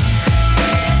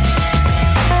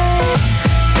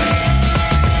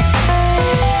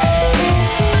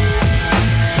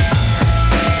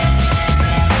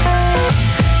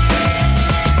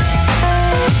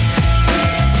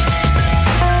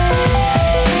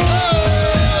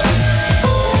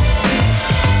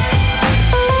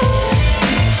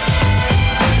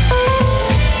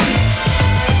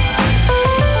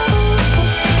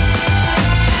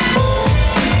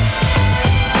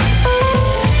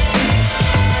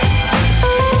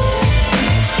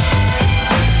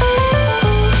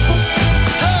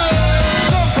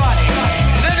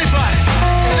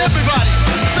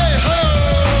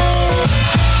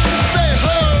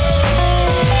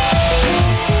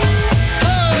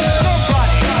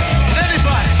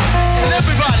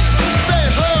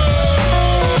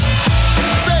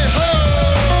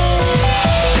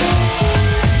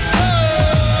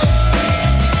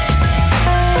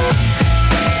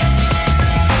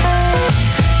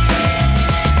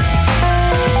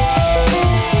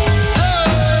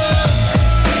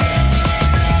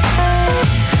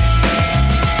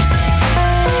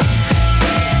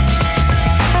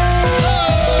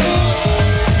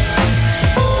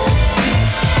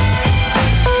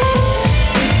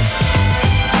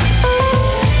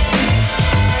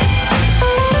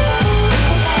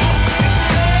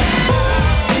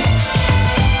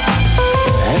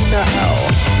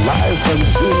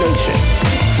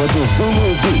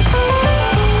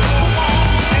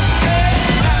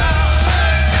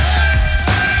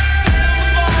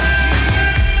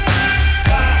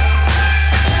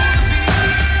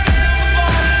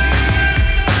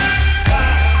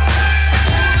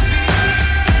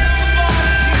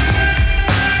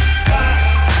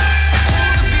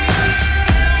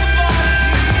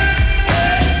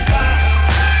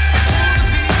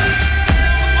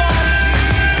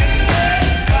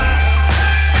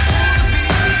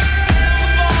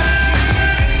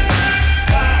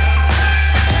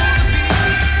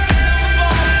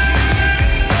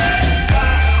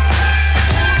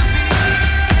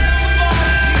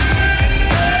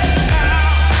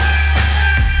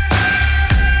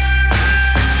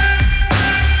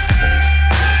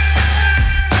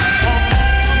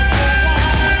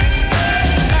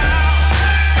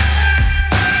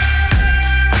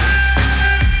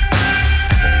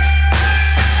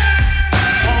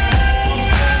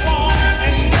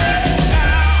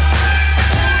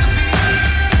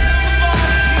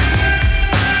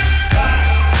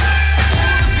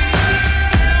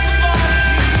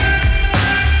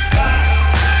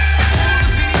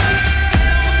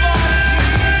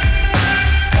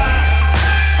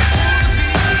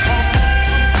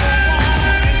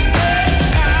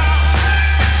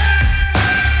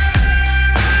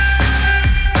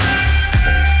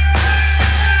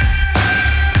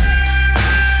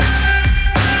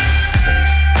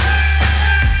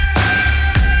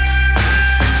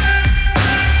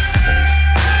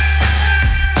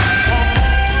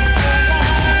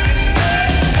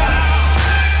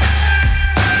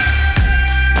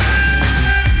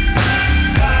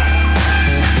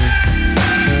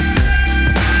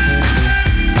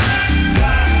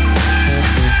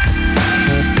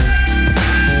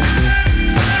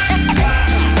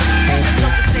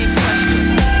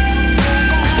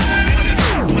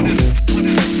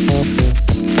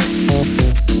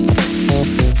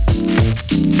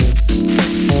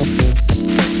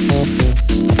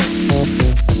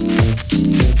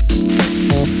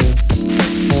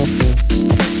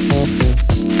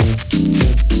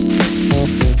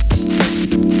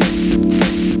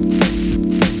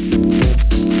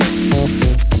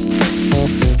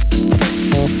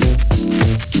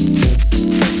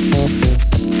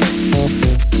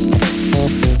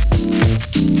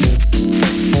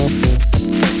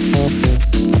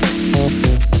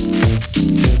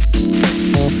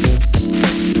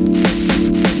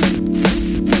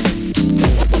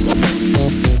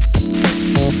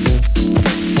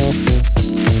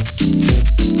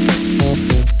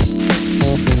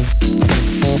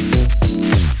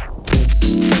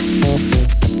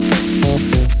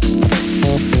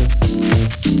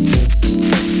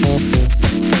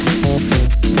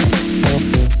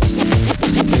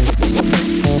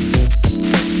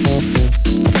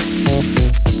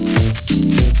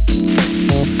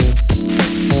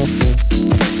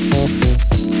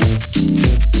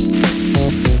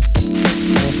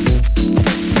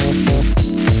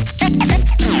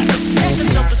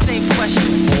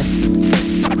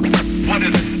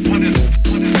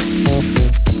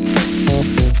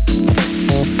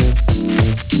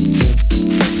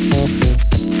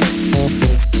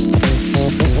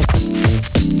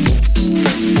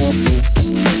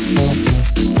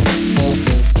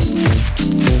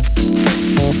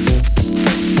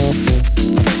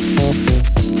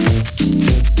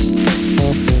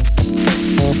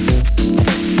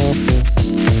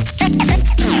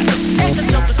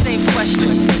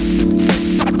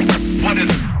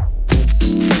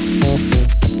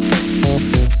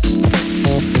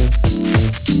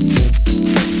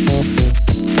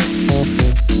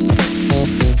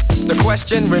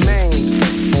 question remains,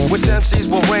 which MCs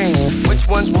will reign? Which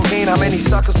ones will gain? How many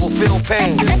suckers will feel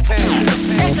pain?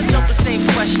 Ask yourself the same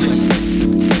question.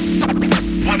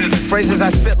 Phrases I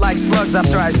spit like slugs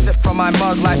after I sip from my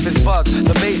mug. Life is bug,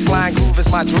 the baseline groove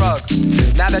is my drug.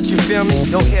 Now that you feel me,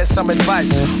 you'll hear some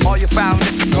advice. All you foul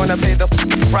niggas gonna pay the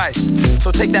price.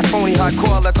 So take that phony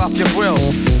hardcore look off your grill,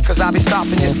 cause I'll be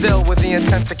stopping you still with the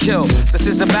intent to kill. This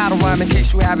is a battle rhyme in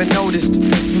case you haven't noticed.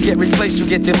 You get replaced, you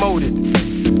get demoted.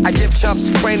 I give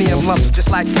chumps cranium lumps just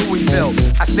like Louisville.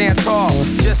 I stand tall,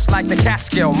 just like the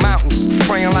Catskill Mountains,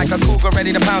 praying like a cougar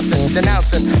ready to pounce it,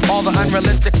 denouncing all the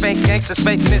unrealistic fake gangsters,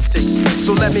 fake mystics.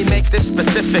 So let me make this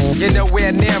specific. You're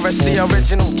nowhere near us, the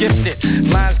original gifted.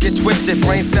 Lines get twisted,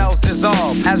 brain cells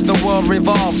dissolve as the world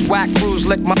revolves. Whack crews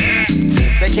lick my.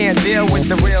 They can't deal with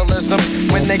the realism.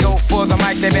 When they go for the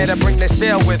mic, they better bring their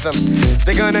steel with them.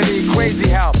 They're gonna need crazy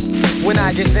help when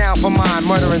I get down for mine,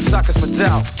 murdering suckers for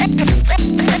death.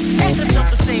 Ask yourself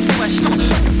the same question.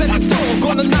 At the door,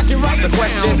 gonna knock it right. The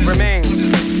question remains,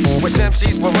 which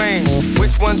MCs will reign?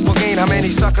 Which ones will gain? How many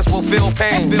suckers will feel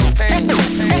pain?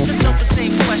 Ask yourself the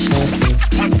same question.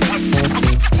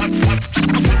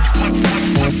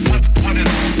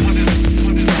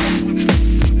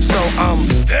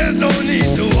 There's no need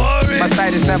to worry. My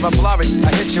sight is never blurry.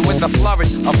 I hit you with a flurry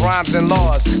of rhymes and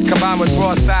laws, combined with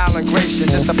raw style and grace. You're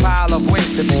just a pile of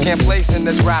waste if you can't place in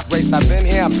this rap race. I've been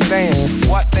here, I'm staying.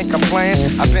 What, think I'm playing?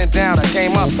 I've been down, I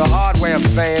came up the hard way, I'm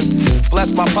saying.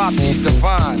 Bless my pops, he's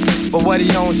divine. But what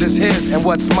he owns is his, and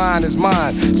what's mine is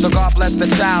mine. So God bless the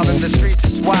child in the streets,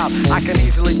 it's wild. I can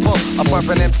easily pull up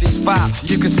an MC's file.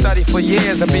 You can study for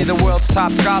years and be the world's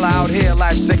top scholar. Out here,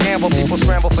 life's a gamble, people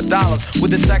scramble for dollars.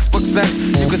 With the textbook sense,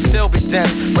 you could still be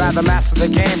dense. Rather master the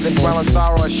game than dwell in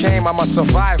sorrow or shame. I'm a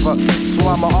survivor, so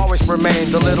I'ma always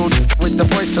remain the little with the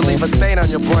voice to leave a stain on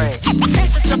your brain.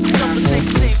 Ask yourself the same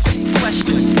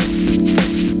question.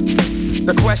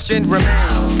 The question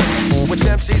remains, which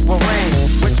MCs will reign?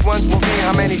 Which ones will gain?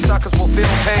 How many suckers will feel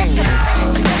pain?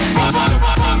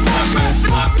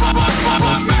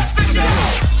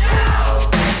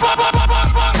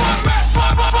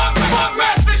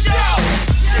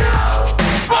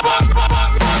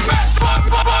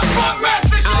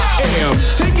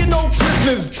 Taking no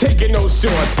prisoners, taking no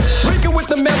shorts. Breaking with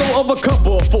the metal of a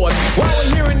couple of forts. While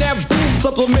we're hearing that boom,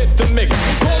 supplement the mix.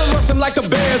 Calling rushing like the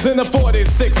Bears in the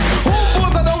 46.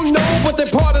 Homeboys I don't know, but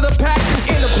they're part of the pack.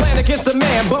 In a plan against a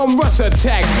man, bum rush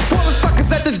attack. For the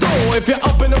suckers at the door, if you're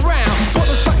up and around. For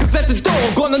the suckers at the door,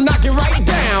 gonna knock you right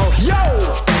down. Yo!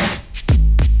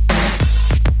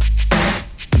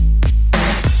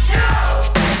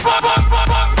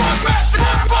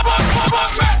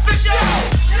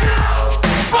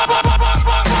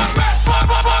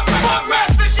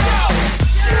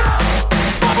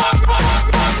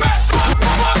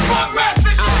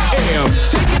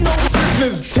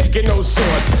 Taking no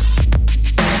shorts.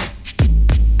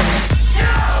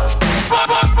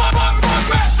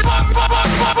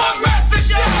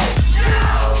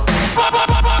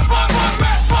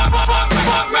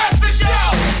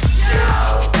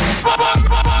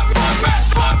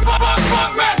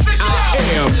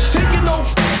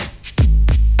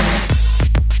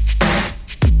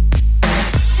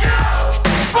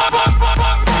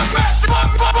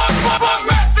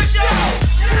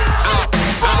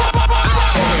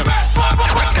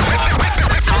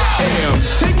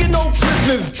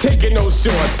 Taking no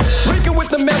shorts, breaking with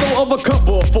the metal of a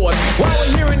couple of forts. While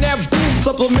we're hearing that boom,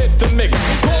 supplement the mix.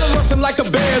 Calling rushing like the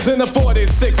Bears in the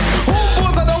 46.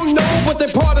 Homeboys I don't know, but they're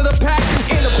part of the pack.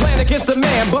 In a plan against a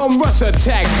man, bum rush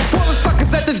attack. For the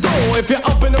suckers at the door, if you're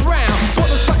up and around. For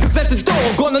the suckers at the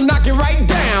door, gonna knock you right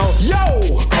down.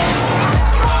 Yo!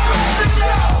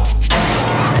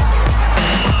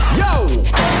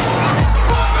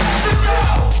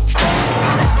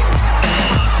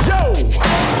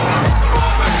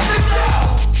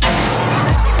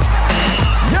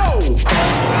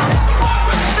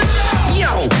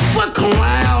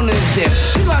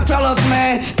 You gonna tell us,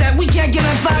 man, that we can't get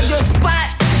inside your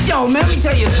spot? Yo, man, let me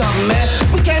tell you something, man.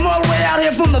 We came all the way out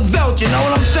here from the veldt, you know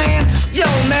what I'm saying? Yo,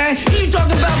 man, you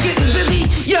talking about getting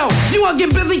busy? Yo, you wanna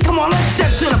get busy? Come on, let's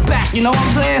step to the back, you know what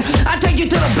I'm saying? I take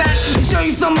you to the back and show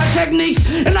you some of my techniques,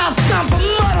 and I'll stomp a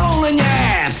mud hole in your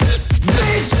ass.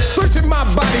 Bitch! Searching my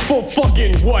body for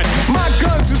fucking what? My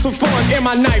guns is for fun and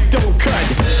my knife don't cut.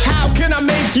 How can I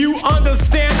make you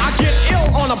understand? I get ill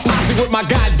on a posse with my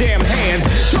goddamn hands.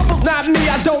 Trouble's not me,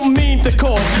 I don't mean to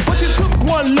cause, but you took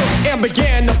one look and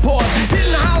began to pause.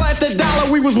 Didn't holler at the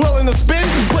dollar we was willing to spend,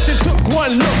 but you took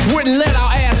one look, wouldn't let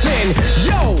our ass in.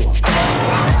 Yo!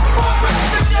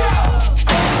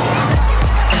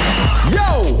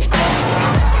 Yo!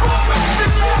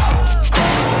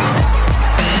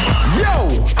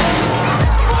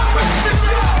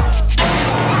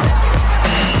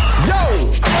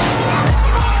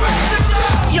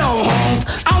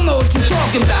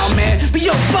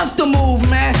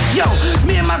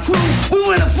 We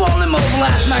went and fall him over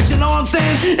last night, you know what I'm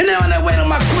saying? And they're on their way to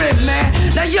my crib, man.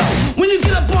 Now, yo, when you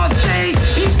get up on stage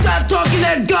and you start talking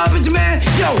that garbage, man,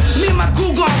 yo, me and my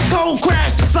crew gon' cold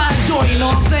crash the side door, you know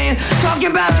what I'm saying? Talking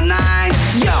about a 9,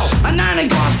 yo, a 9 ain't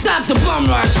gonna stop the bum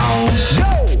rush, home. Yo!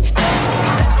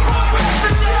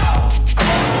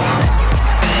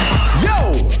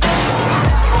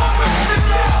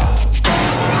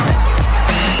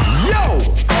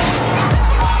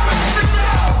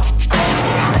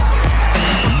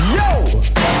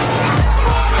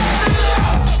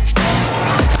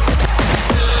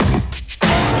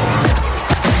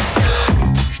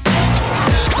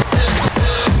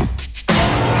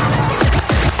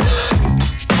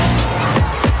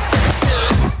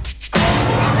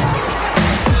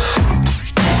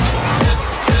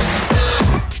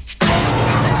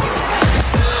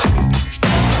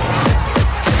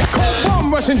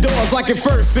 Doors like at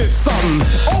first it's something.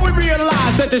 Oh, we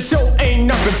realize that the show ain't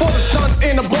nothing. For the stunts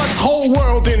in the butts, whole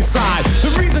world inside.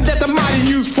 The reason that the mighty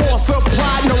use force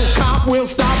supply, no cop will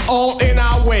stop all in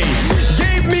our way.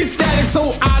 Gave me status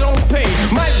so I don't pay.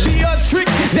 Might be a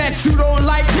trick that you don't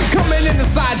like. Coming in the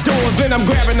side doors, then I'm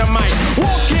grabbing the mic.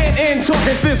 Walking in,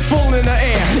 talking fistful in the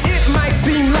air. It might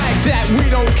seem like that we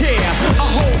don't care. A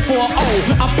hole for a O,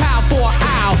 a pow for a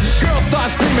owl. Girls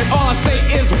start screaming, all I say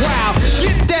is wow.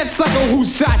 Get that sucker who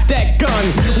shot that gun.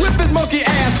 Whip his monkey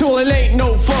ass till it ain't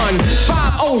no fun.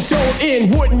 5-0 showed in,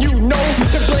 wouldn't you know?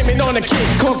 They're blaming on the kid,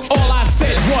 cause all I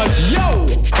said was, yo!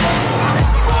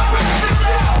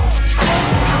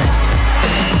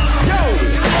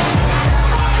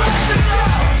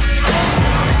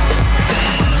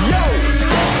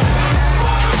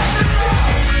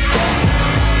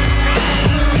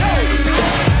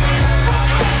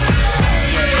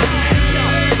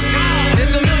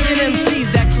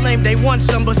 They want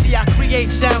some, but see I create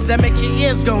sounds that make your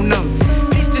ears go numb.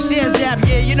 Piece to share zap,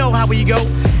 yeah, you know how we go.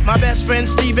 My best friend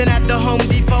Steven at the Home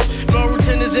Depot.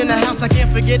 Laurelton is in the house, I can't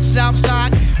forget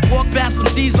Southside. Walk past some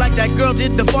C's like that girl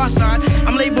did the far side.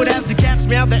 I'm labeled as the cat's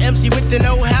meow, the MC with the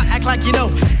know-how. Act like you know,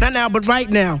 not now, but right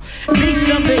now. Beast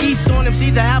of the East on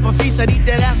MCs, I have a feast. I'd eat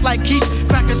that ass like quiche,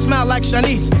 crack a smile like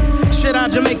Shanice. Shit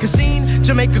out Jamaica scene,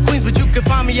 Jamaica Queens, but you can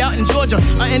find me out in Georgia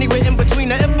or anywhere in between.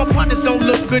 Now if my partners don't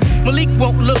look good, Malik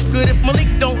won't look good. If Malik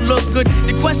don't look good,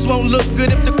 the Quest won't look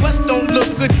good. If the Quest don't look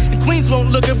good, the Queens won't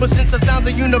look good. But since the sounds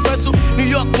are universal, New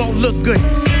York won't look good.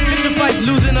 It's a fight,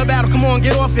 losing a battle, come on,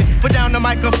 get off it. Put down the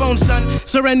microphone, son,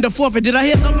 surrender, forfeit. Did I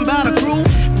hear something about a crew?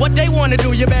 What they wanna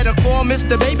do, you better call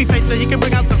Mr. Babyface so he can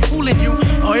bring out the cool in you.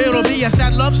 Or it'll be a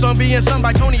sad love song being sung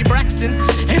by Tony Braxton.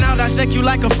 And I'll dissect you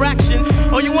like a fraction.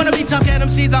 Or you wanna be top cat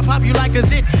MCs, I'll pop you like a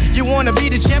zit. You wanna be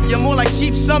the champ, you're more like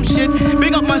Chief some shit.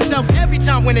 Big up myself every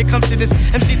time when it comes to this.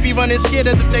 MCs be running scared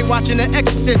as if they watching The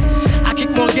Exorcist. I kick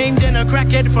more game than a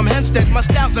crackhead from Hempstead. My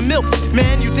style's a milk,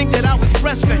 man, you think that I was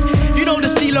breastfed. You know the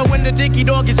steelo when the dicky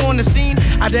dog is on the scene.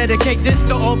 I dedicate this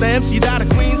to all the MCs out of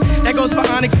Queens. That goes for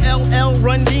Onyx, LL,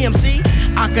 Run DMC,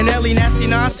 Akinelli, Nasty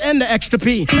Nas, and the Extra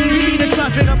P. We be the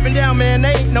trotting up and down, man,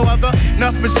 they ain't no other.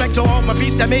 Enough respect to all my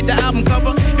beats that made the album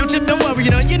cover. Yo, Tip, don't worry,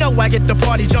 none, you know I get the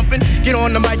party jumping. Get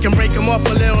on the mic and break them off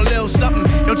a little something.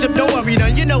 Yo, Tip, don't worry,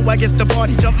 none, you know I get the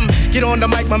party jumping. Get on the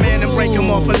mic, my man, and break them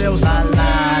off a little something.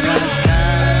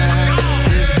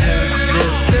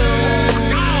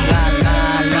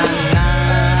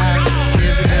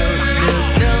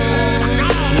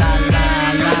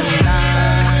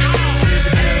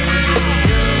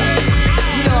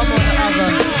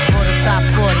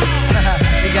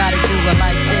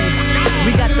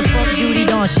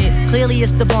 Shit. Clearly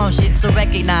it's the bomb shit, so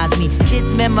recognize me.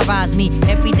 Kids memorize me.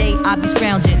 Every day I be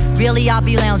scrounging. Really I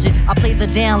be lounging. I play the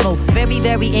down low. Very,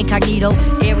 very incognito.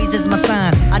 Aries is my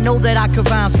sign. I know that I could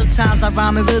rhyme. Sometimes I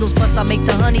rhyme in riddles. Plus I make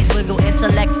the honeys wiggle.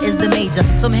 Intellect is the major.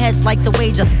 Some heads like to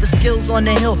wager. The skills on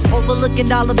the hill. Overlooking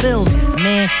dollar bills.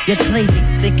 Man, you're crazy.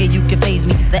 Thinking you can phase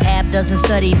me. The app doesn't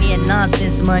study me and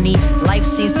nonsense money. Life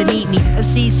seems to need me.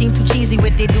 MCs seem too cheesy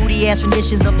with their duty ass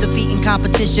renditions of defeating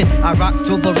competition. I rock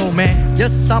to the romance.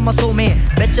 Yes, I'm a soul man.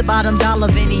 Bet your bottom dollar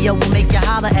video will make you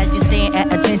holler as you stand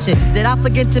at attention. Did I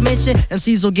forget to mention?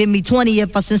 MCs will give me 20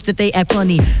 if I sense that they act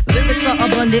funny. Lyrics are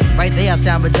abundant, right there I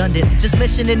sound redundant. Just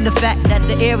mentioning the fact that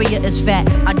the area is fat.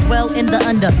 I dwell in the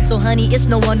under, so honey, it's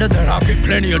no wonder that I'll get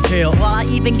plenty of tail. While I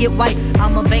even get white,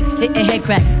 I'm a bank hitting head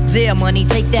crack. There, money,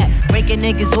 take that. Breaking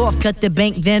niggas off, cut the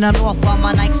bank, then I'm off. While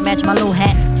my Nikes match my low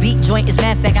hat. Beat joint is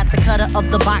mad fact, got the cutter of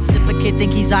the box. If a kid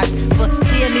think he's ox, for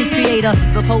TME's creator,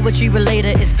 the poetry relator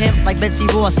is pimp like Betsy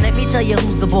Ross. Let me tell you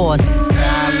who's the boss.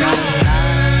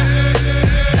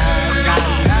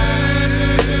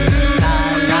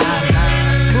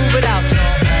 Smooth it out,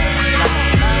 y'all.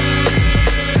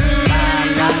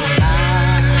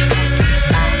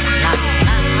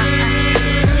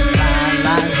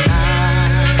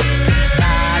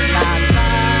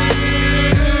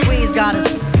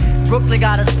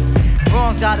 got us,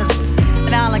 Bronx got us, and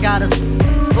Allen got us.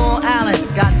 Long Island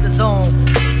got the zone.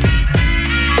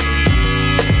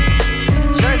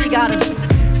 Jersey got us,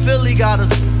 Philly got us,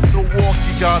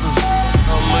 Milwaukee got us,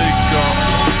 LA got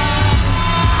us.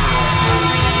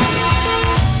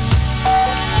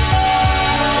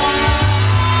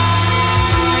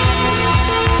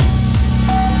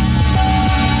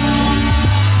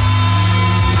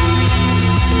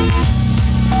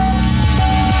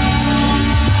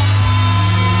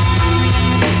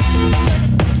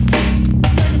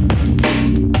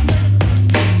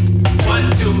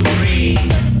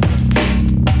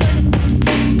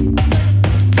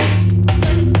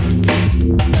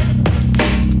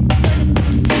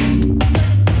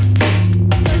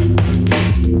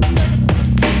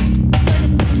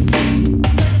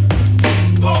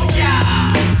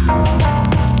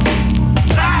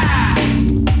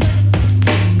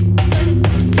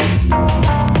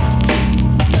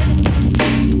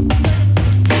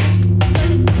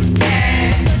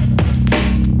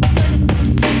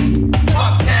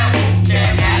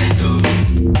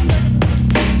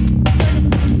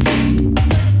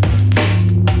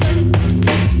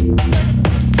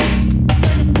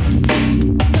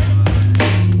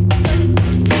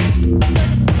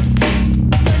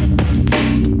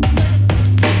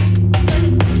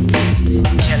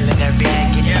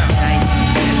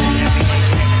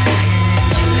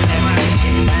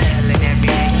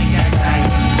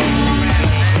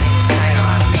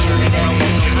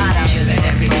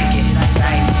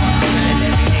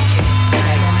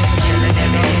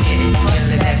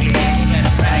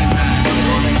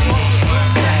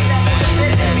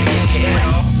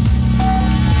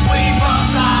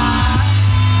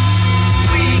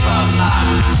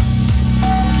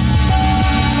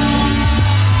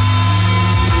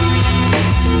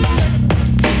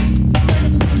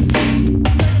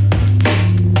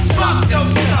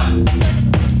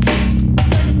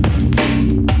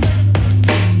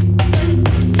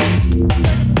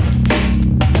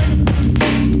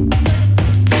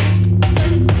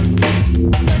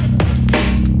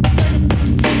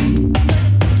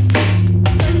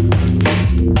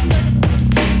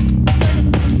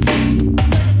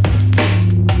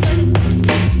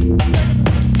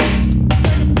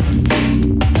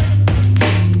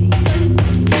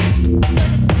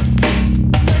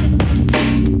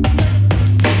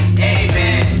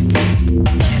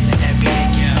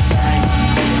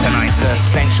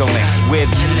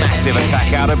 Massive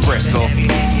Attack out of Bristol.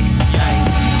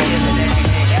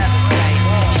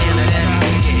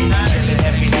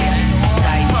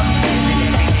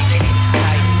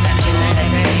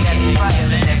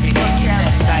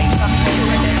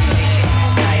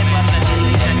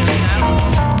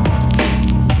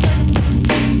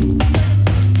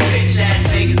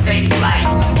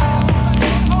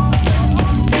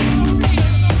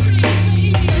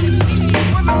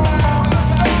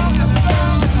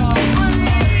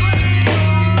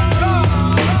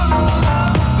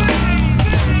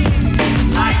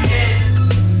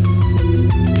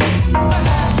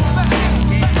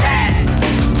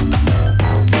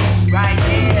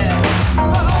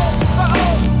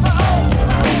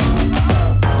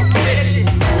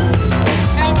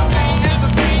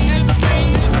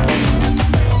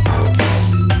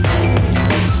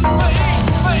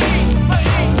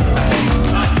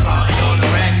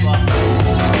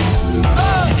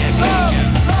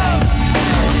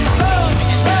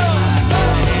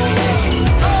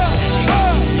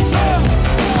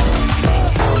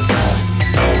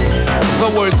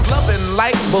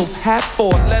 Both have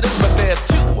 4 letters, but they're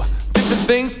 2 different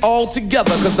things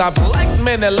altogether. Cause I've liked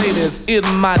many ladies in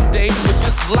my day, but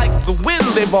just like the wind,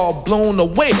 they've all blown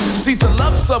away. See, to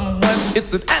love someone,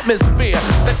 it's an atmosphere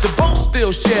that you both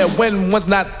still share when one's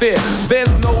not there.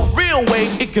 There's no real way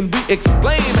it can be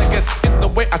explained. I guess it's the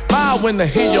way I smile when I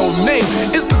hear your name.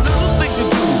 It's the little things you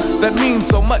do that mean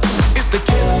so much. It's the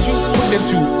kiss you put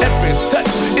into every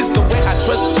touch. It's the way I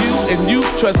trust you and you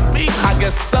trust me. I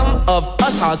guess some of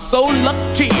us are so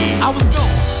lucky. I was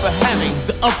known for having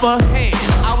the upper hand.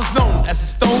 I was known as a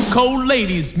stone cold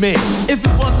ladies man. If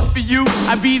it wasn't for you,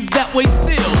 I'd be that way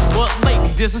still. But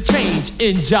lately there's a change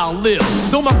in Jalil.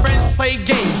 Though my friends play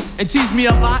games and tease me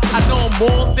a lot, I know I'm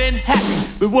more than happy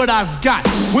with what I've got.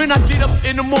 When I get up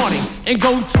in the morning and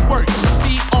go to work,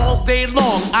 see, all day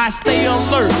long I stay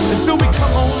alert until we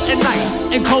come home at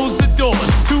night and close the doors.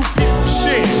 2 people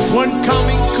share one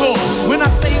common cause. When I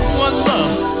say one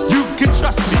love, you can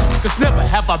trust me, cause never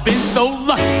have I been so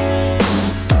lucky.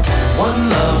 One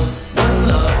love, one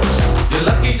love. You're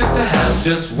lucky just to have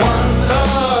just one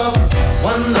love.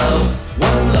 One love,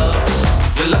 one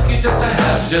love. You're lucky just to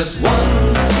have just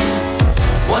one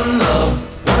one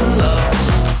love, one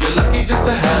love. You're lucky just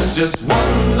to have just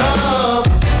one love,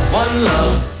 one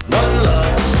love, one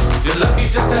love. You're lucky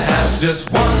just to have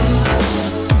just one.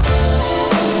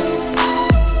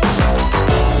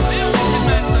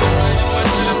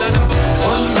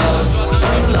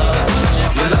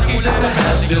 Just to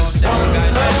have just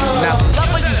one love. Now,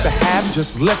 love I used to have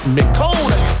just left me cold.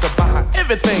 I used to buy her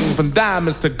everything from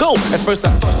diamonds to gold. At first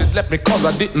I thought she left me cause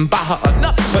I didn't buy her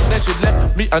enough, but then she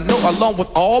left me a note along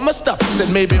with all my stuff.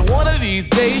 Said maybe one of these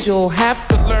days you'll have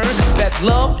to learn that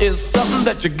love is something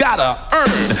that you gotta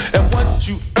earn. And once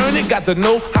you earn it, got to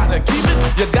know how to keep it.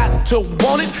 You got to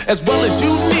want it as well as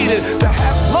you need it. To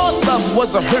have lost love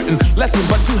was a hurting lesson,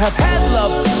 but to have had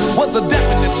love was a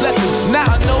definite blessing. Now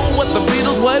I know what the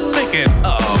Beatles were thinking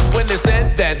of when they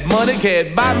said that money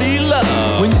can't buy me love.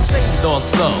 When you say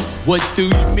lost love, what do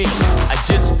you mean? I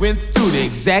just went through the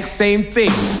exact same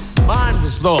thing. Mine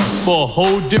was lost for a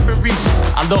whole different reason.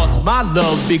 I lost my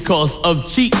love because of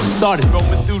cheating. Started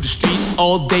roaming through the streets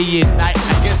all day and night.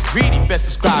 I guess greedy best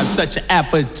describes such an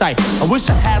appetite. I wish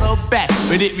I had her back,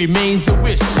 but it remains a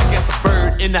wish. I guess a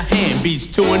bird in the hand beats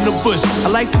two in the bush.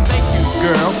 I'd like to thank you,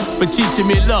 girl, for teaching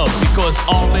me love, because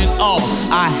all in all,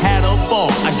 I had a ball.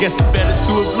 I guess it's better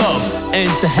to have loved and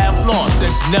to have lost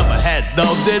than to never had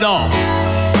loved at all.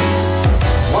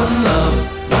 One love,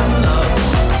 one love.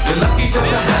 You're lucky just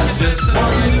to have just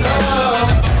one love,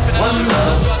 one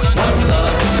love, one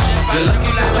love. You're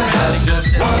lucky just to have just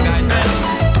one love,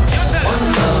 one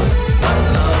love, one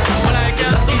love. When I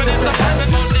get so many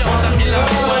disappointments, most the other killer,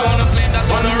 I wanna claim that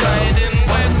one ride in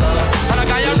West. And a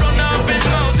guy run off his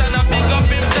mouth and I pick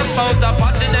up him just out of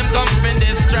watching them come in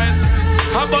distress.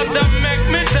 How about to make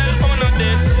me tell one of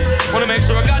this? Wanna make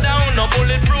sure I got down no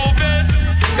bulletproof vest.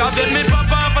 Cause when me pop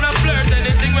off and I splurt,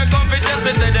 anything we come for just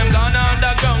me say them gone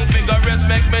underground. Figure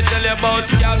respect me tell you about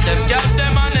scalp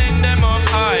them and hang them up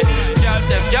high. Scalp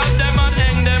them and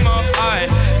hang them up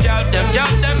high. Scalp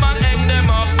them and hang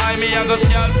them up high. Me I go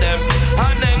scalp them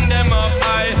and hang them up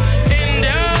high.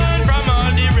 Indian from all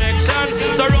directions,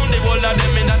 surround the whole of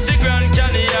them in a Grand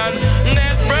Canyon.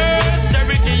 Nespress,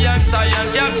 Cherokee and Cyan,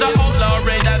 capture outlaw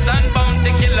raiders and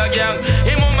bounty killer gang.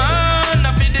 Him woman,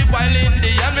 I feed the wild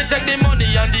Indian. Me take the money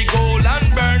and the gold and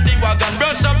burn the wagon.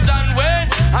 Brush up John Wayne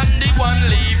and the one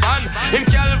leave on. Him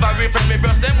Calvary friend me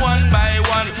brush them one by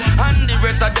one. And the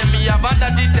rest of them me have under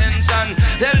detention.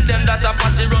 Tell them that a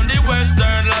party run the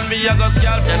western land. Me a go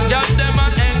scalp them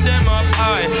and hang them up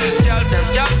high. Scalp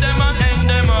them and hang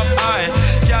them up high.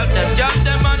 Scalp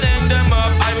them and hang them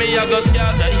up high. Me a go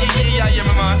scalp them, yeah,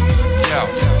 my man. Yo,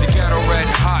 the ghetto red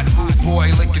hot, rude boy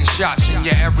licking shots in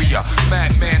your area.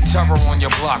 Madman terror on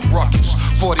your block, ruckus.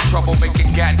 40 trouble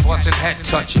making gat busting head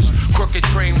touches. Crooked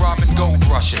train robbing gold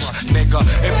rushes. Nigga,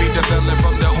 it be the villain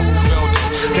from the old building.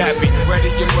 That be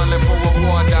ready and willing for a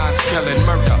war, dance, killing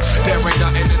murder. There ain't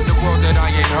nothing in the world that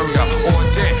I ain't heard of or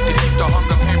dead to keep the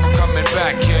hunger paper coming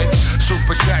back, kid.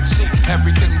 Super cat see,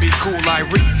 everything be cool, I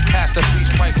read. Pass the peace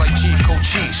pipe like Chico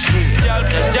cheese, yeah.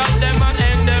 Scalp them and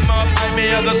hang them up. I may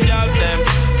have to scalp them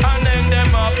and hang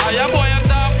them up. I a boy a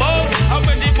top up, and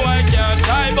when the boy can't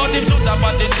try, but him shoot up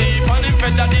at the deep, and him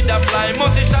feather did a fly.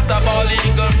 Must he shot a ball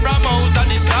eagle from out of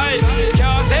the sky.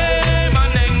 Can't say him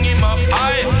and hang him up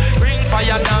high. Bring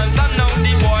fire dance and now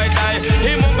the boy die.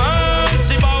 Him woman,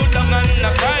 she bow down and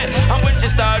a cry. And when she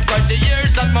starts crying, she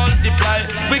hears that multiply.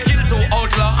 We kill two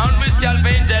outlaw and we scalp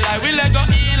Angel Eye. We let go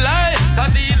Eli,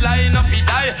 cause Eli enough he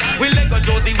die. We let go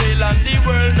Josie Will and the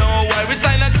world know why. We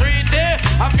sign a treaty,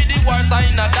 and for the war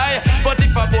sign a die. But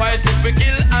if a boy stick we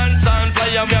kill and sun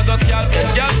fly. And we a go scalp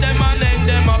them and hang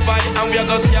them up high. And we a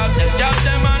go scalp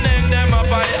them and hang them up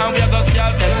high. And we a go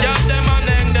scalp them and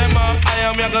hang them up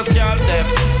high. And we a go scalp them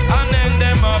and hang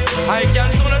them up. I can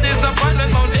soon a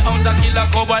disappointment bounty out a killer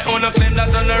cowboy. On a claim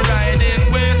that on the riding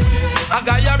west. A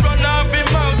guy a run off him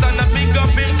mouth and a pick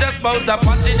up him chest. Bout a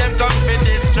patchy them come for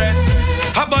distress.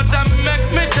 How about I make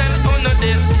me tell on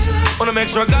this? Wanna make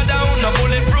sure God down no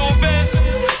bulletproof vest.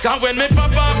 Cause when me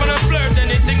pop off and I flirt,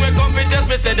 anything we come with just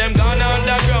me say them gone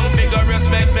underground. Figure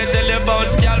respect me tell you about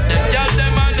scalp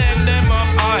them and hang them up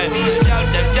high. Scalp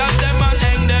them and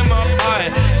hang them up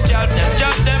high. Scalp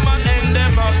them and hang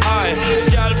them up high.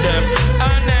 Scalp them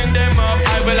and hang them up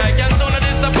high. Well I can sound a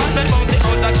disappointment bounty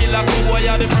out a killer cowboy.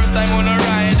 The first time on a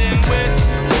ride in West.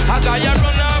 A guy a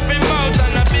run off him mouth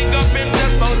and a pick up him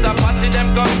just bout a party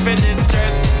them come for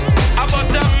distress. About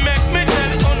to make me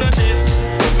tell on this.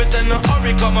 Me say no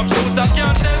hurry come up shoot a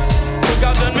contest.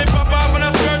 Cause when me pop off and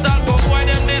a skirt I'll go boy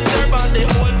them disturb and the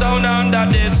whole town under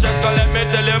distress. Cause let me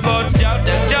tell you about scalp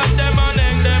them and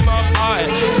hang them up high.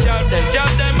 Scalp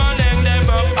them and hang them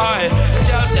up high.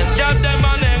 Scalp them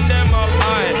and hang them up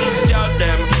high. Scalp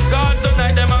them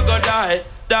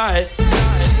aye.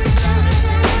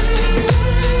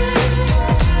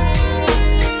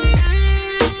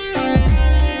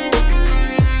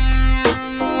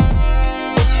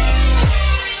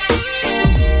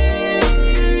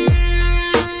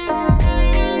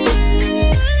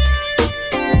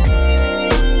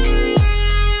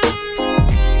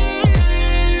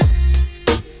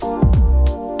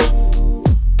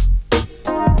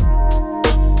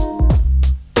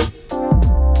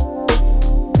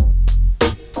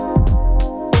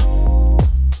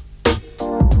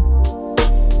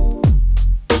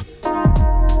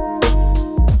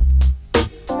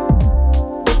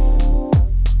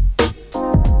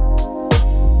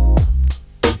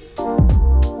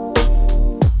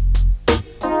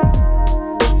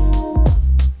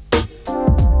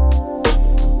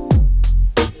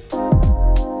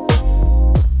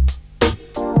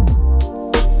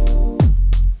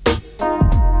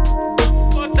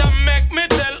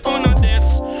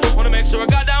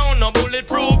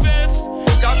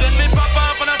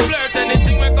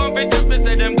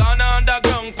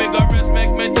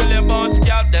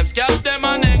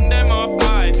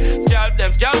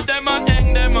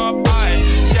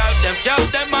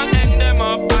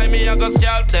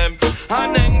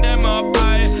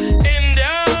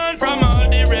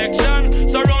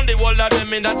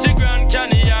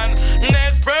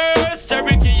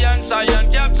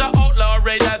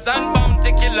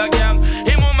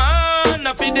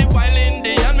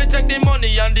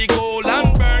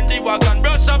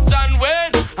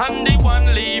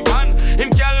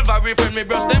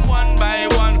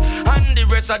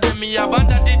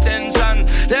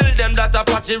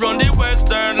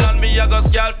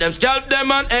 Scalp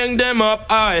them and hang them up,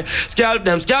 aye. Scalp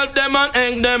them and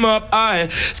hang them up, aye.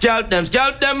 Scalp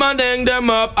them and hang them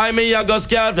up, aye. Me I go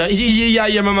scalp them,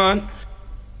 yeah, my man.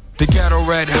 The ghetto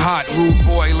red hot, rude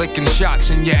boy licking shots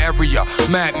in your area.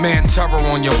 Madman terror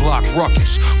on your block,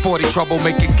 ruckus. 40 trouble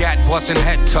making gat busting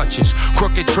head touches.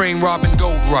 Crooked train robbing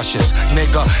gold rushes.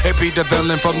 Nigga, it be the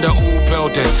villain from the old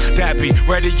building. That be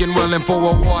ready and willing for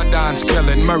a war dance,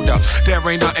 killing murder. There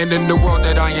ain't nothing in the world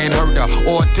that I ain't heard of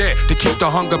or did to keep the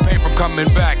hunger pain from coming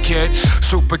back, kid.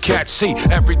 Super cat C,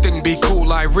 everything be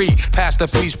cool, I read. Pass the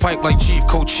peace pipe like Chief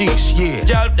Cochise, yeah.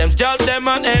 Scalp them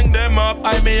and hang them up,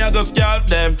 I me I go scalp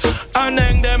them and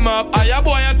hang them up. I a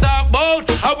boy a talk about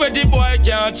how where the boy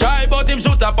can't try, but him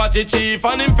shoot up at the chief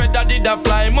and him fed that did a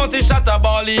fly. Must he shot a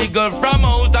ball eagle from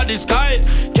out of the sky.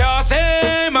 Can't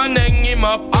say him and hang him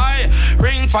up high.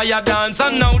 Ring fire dance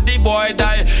and now the boy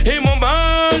die. Him a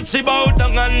man she bow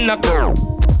down and knock her.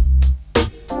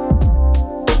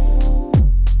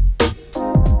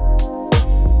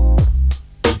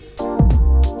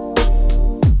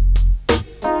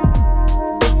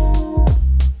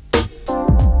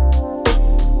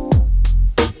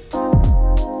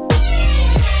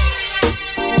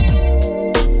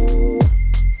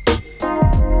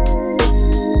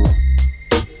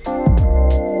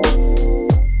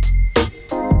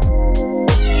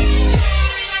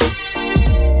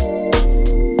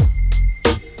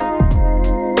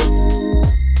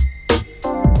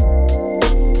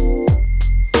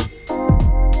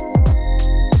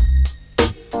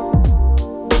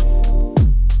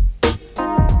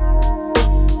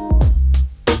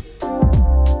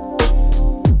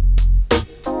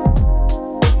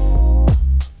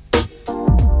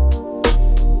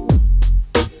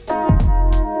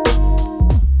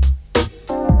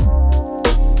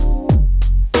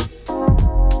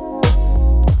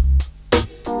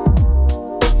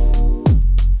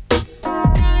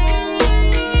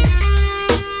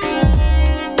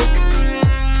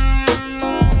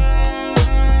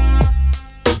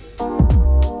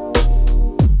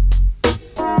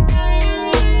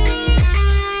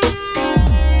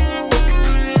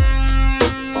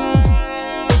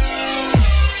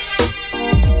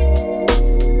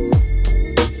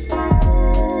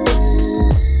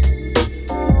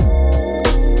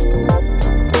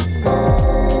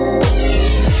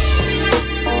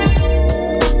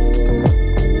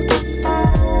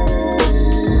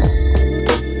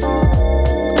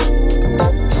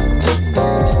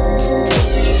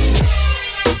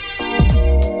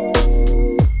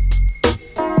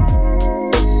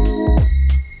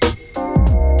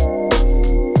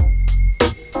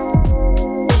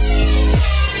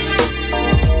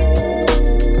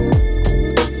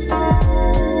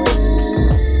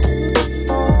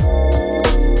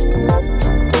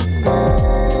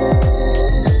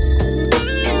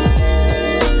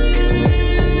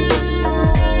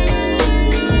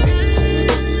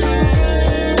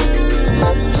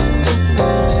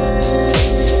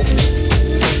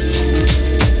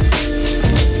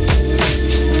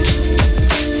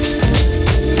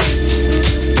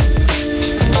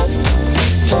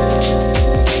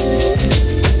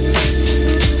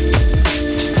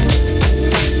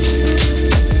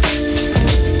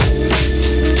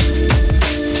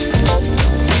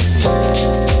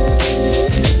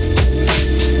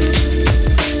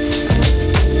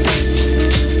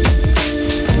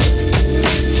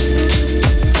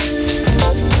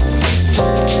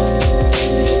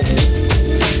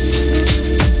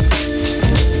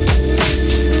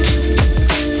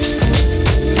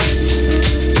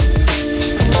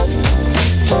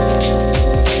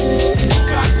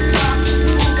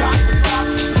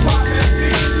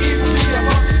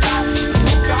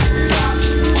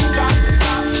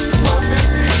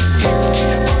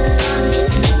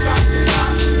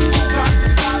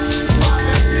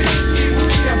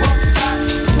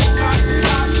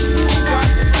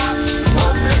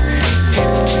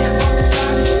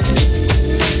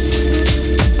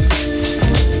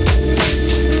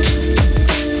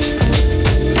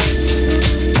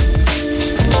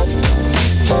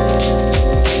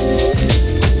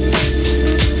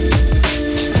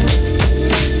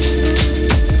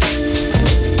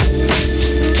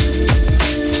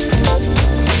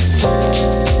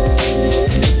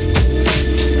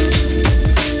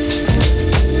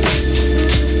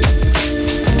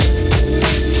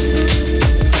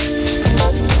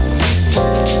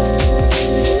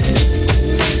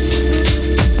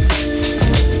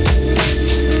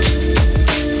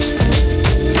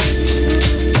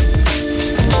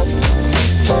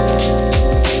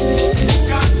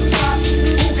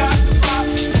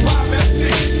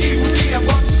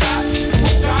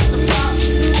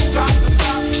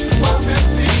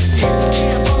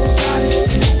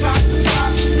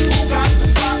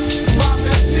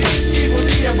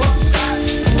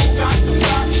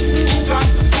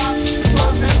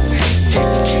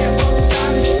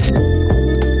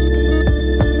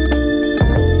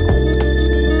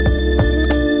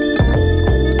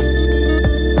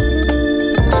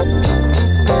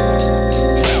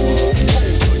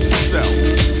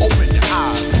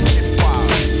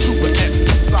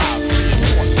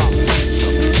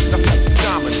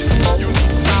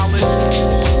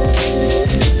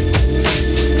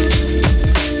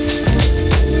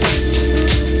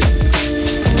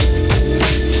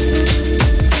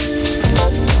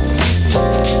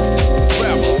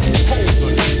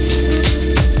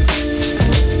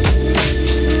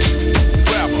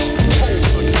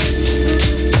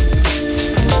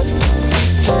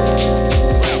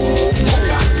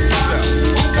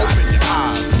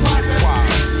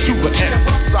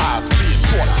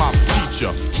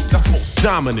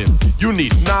 dominant. You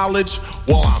need knowledge?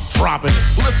 Well, I'm dropping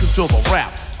it. Listen to the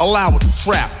rap, allow it to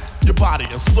trap your body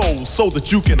and soul so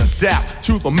that you can adapt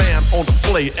to the man on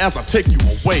display as I take you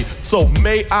away. So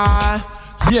may I?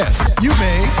 Yes, you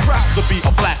may. Proud to be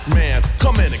a black man,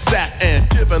 coming exact and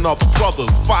giving up brothers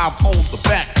 5 on the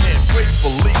back and great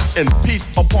beliefs and peace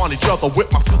upon each other with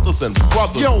my sisters and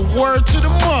brothers. Yo, word to the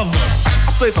mother.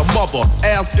 I say the mother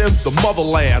as in the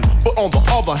motherland, but on the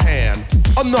other hand,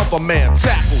 another man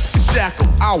tackled and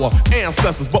shackled our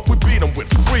ancestors, but we beat them with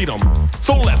freedom.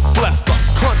 So let's bless the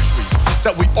country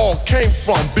that we all came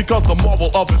from, because the moral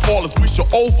of it all is we shall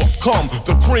overcome.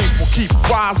 The cream will keep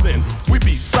rising, we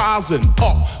be sizing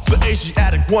up. The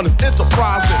Asiatic one is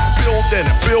enterprising,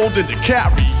 building to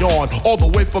carry on, all the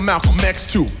way from Malcolm X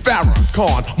to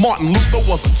Farrakhan. Martin Luther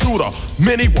was a tutor,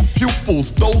 many were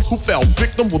pupils. Those who fell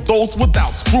victim were those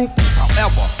without scruples.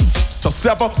 However, to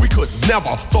sever we could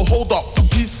never, so hold up the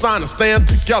peace sign and stand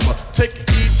together. Take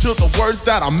heed to the words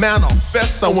that I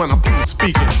manifest, so when I'm through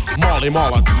speaking, Marley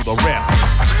Marl, I do the rest.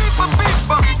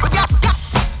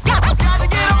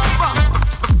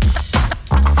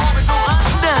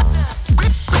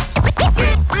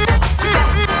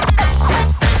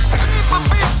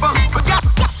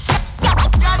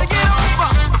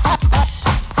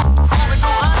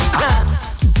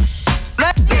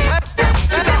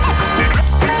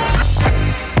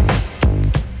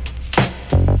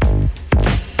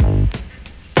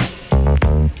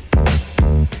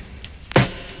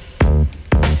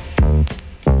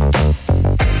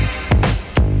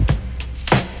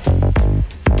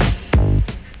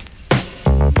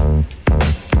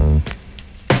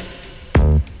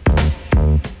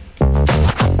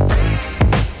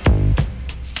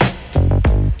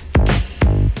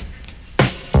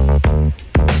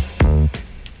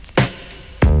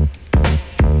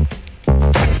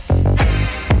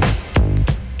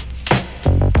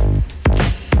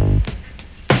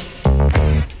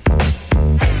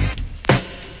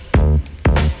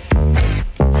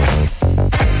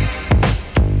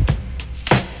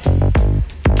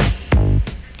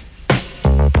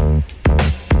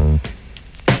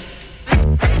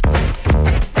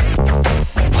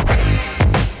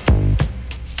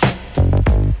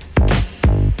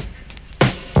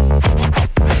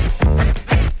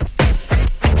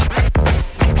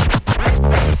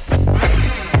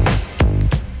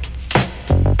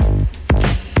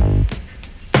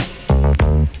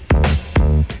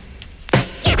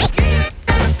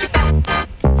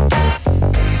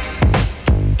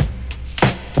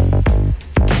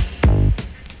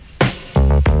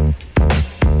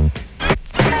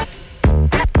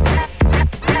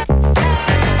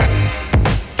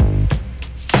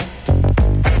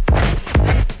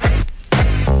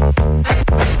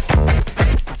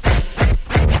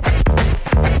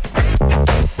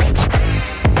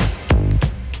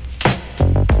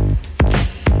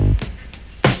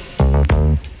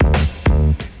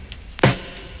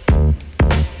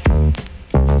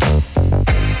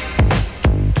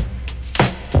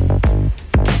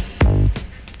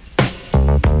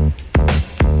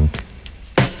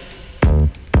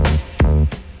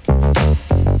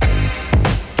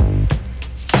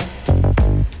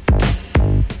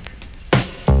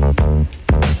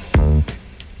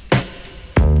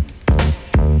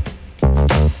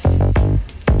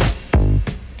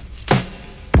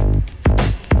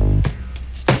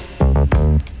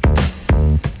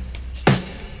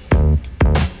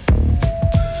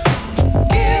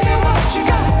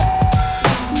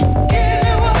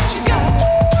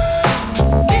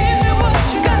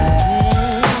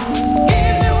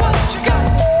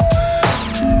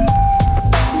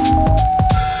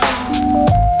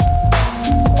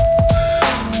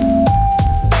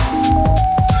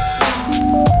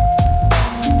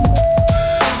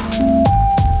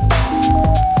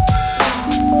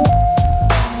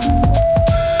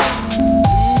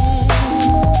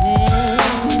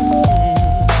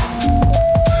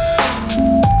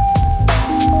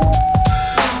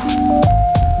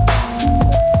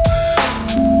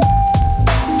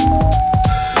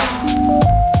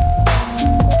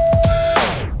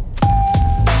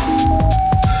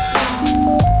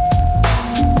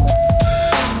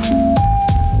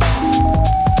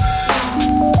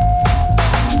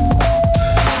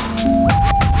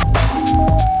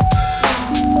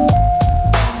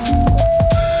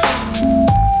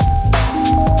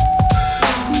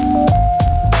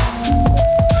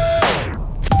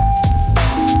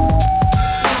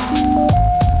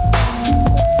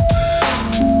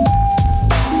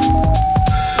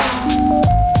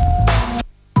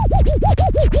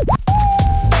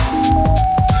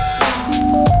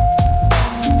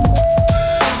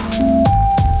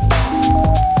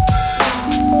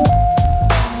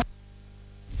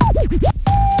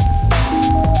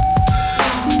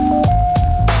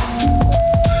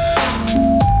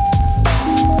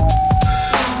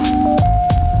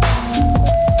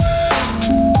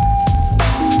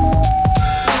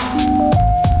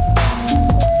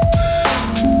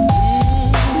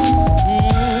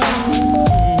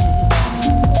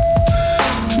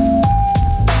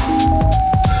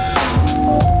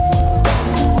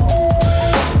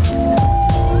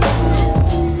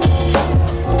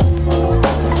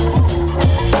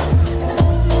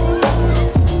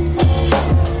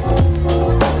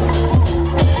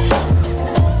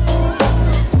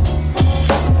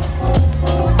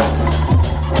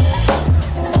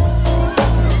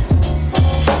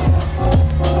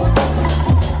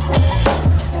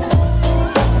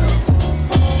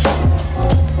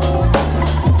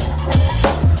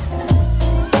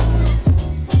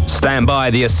 Stand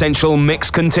by, the Essential Mix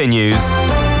continues.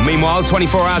 Meanwhile,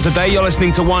 24 hours a day, you're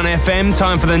listening to 1FM.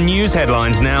 Time for the news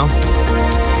headlines now.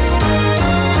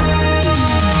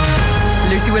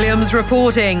 Lucy Williams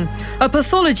reporting. A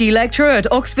pathology lecturer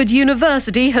at Oxford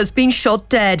University has been shot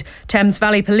dead. Thames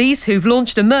Valley Police, who've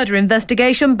launched a murder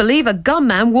investigation, believe a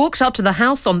gunman walked up to the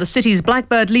house on the city's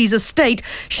Blackbird Leys estate,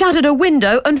 shattered a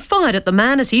window and fired at the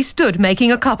man as he stood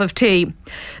making a cup of tea.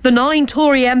 The 9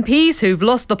 Tory MPs who've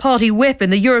lost the party whip in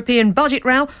the European budget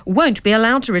row won't be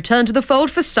allowed to return to the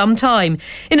fold for some time.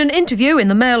 In an interview in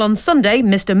the Mail on Sunday,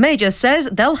 Mr Major says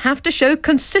they'll have to show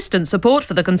consistent support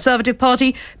for the Conservative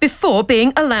Party before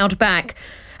being allowed back.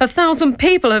 1,000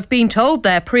 people have been told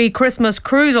their pre-Christmas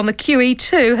cruise on the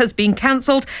QE2 has been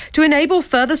cancelled to enable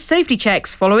further safety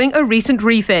checks following a recent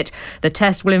refit. The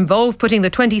test will involve putting the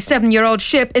 27-year-old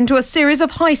ship into a series of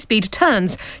high-speed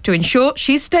turns to ensure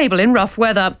she's stable in rough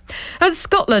weather. As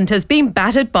Scotland has been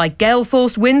battered by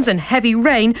gale-force winds and heavy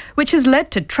rain, which has led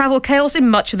to travel chaos in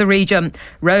much of the region.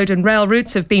 Road and rail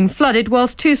routes have been flooded,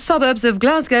 whilst 2 suburbs of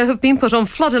Glasgow have been put on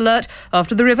flood alert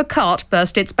after the River Cart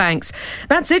burst its banks.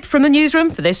 That's it from the newsroom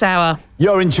for this hour.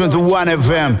 You're in tune to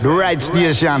 1FM, the right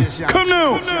station. Come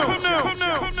now!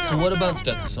 So what about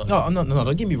Stetsasonic? No,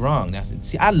 don't get me wrong. Now,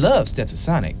 see, I love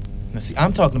Stetsasonic. Now, see,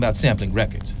 I'm talking about sampling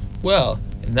records. Well,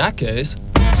 in that case...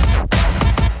 Pump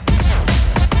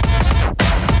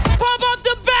up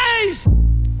the bass!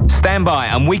 Stand by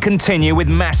and we continue with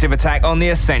Massive Attack on the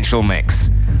Essential Mix.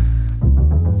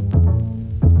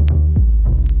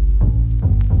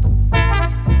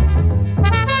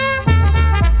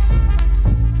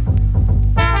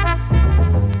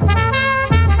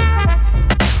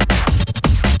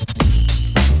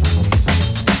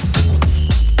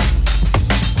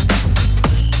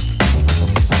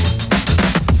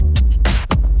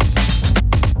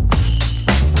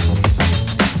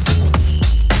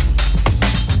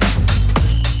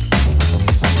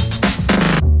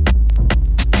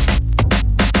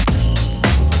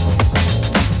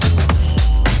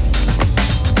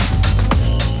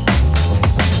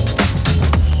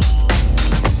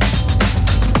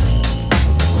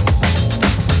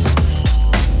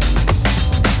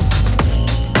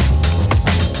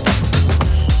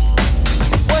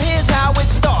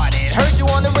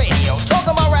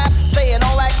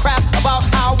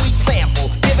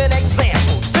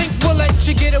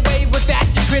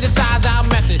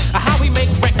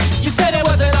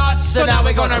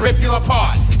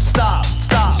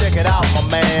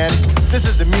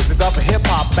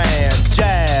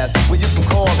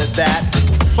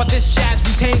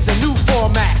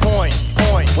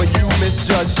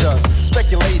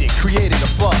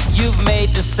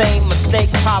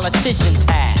 Politicians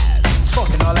have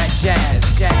talking all that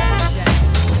jazz.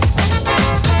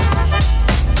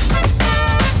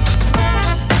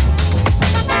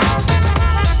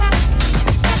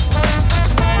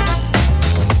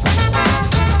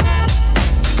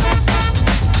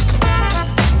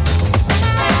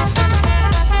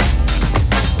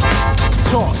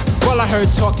 Talk. Well, I heard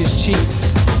talk is cheap.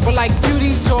 But like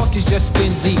beauty, talk is just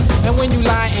skin deep. And when you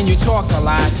lie and you talk a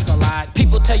lot,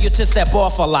 people tell you to step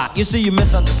off a lot. You see, you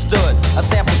misunderstood. A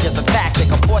sample is a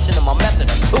tactic, a portion of my method,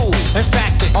 a tool. In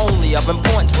fact, it's only of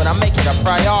importance when I make it a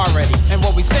priority. And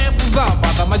what we samples up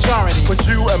by the majority. But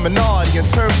you a minority in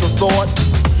terms of thought.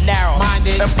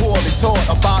 Narrow-minded and poorly taught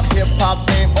about hip-hop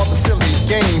and all the silly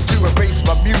games to erase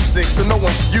my music so no one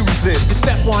can use it. You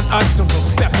step on us and we'll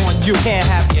step on you. Can't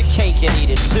have your cake and eat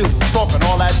it too. Talking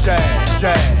all that jazz.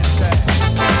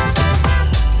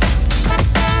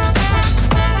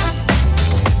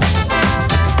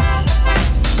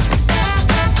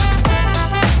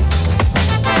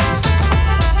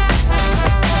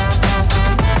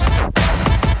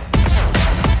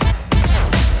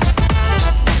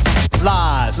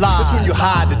 It's when you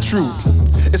hide the truth.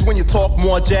 It's when you talk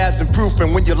more jazz than proof.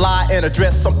 And when you lie and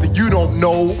address something you don't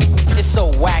know. It's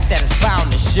so whack that it's bound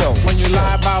to show. When you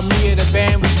lie about me and the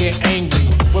band, we get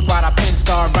angry. Whip out our pen,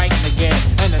 start writing again.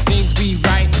 And the things we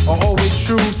write are always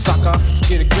true, sucker. Let's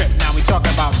get a grip, now we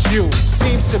talking about you.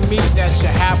 Seems to me that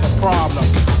you have a problem.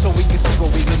 So we can see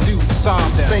what we can do to solve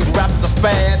them. Think rap's a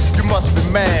fad? You must be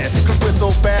mad. Cause we're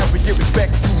so bad, we get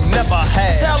respect you never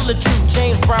had. Tell the truth,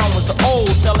 James Brown was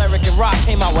old. Tell Eric and Rock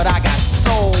came out with I Got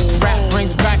Soul. Rap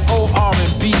brings back old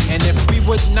R&B. And if we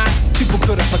would not, people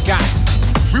could have forgotten.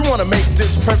 We want to make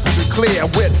this perfectly clear.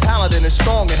 We're talented and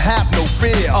strong and have no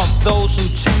fear of those who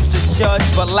choose to judge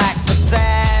but lack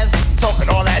pizzazz. Talking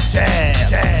all that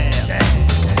jazz.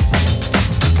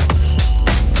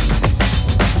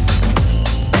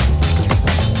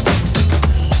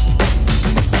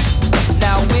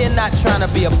 Now we're not trying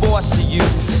to be a boss to you.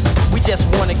 We just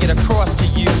wanna get across to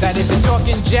you that if you're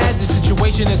talking jazz, the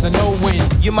situation is a no-win.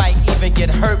 You might even get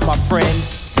hurt, my friend.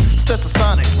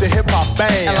 Stetsasonic, the hip-hop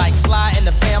band. And like Sly and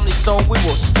the Family Stone, we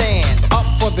will stand up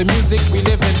for the music we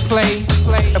live and play.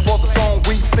 And for the song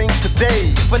we sing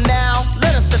today. For now,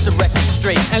 let us set the record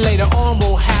straight. And later on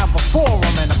we'll have a forum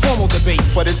and a formal debate.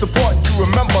 But it's important you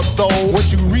remember though, what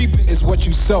you reap is what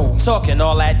you sow. Talking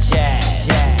all that jazz.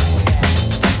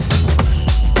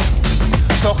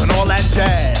 Talking all that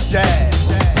jazz.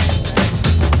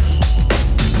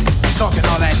 Talking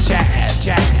all that jazz.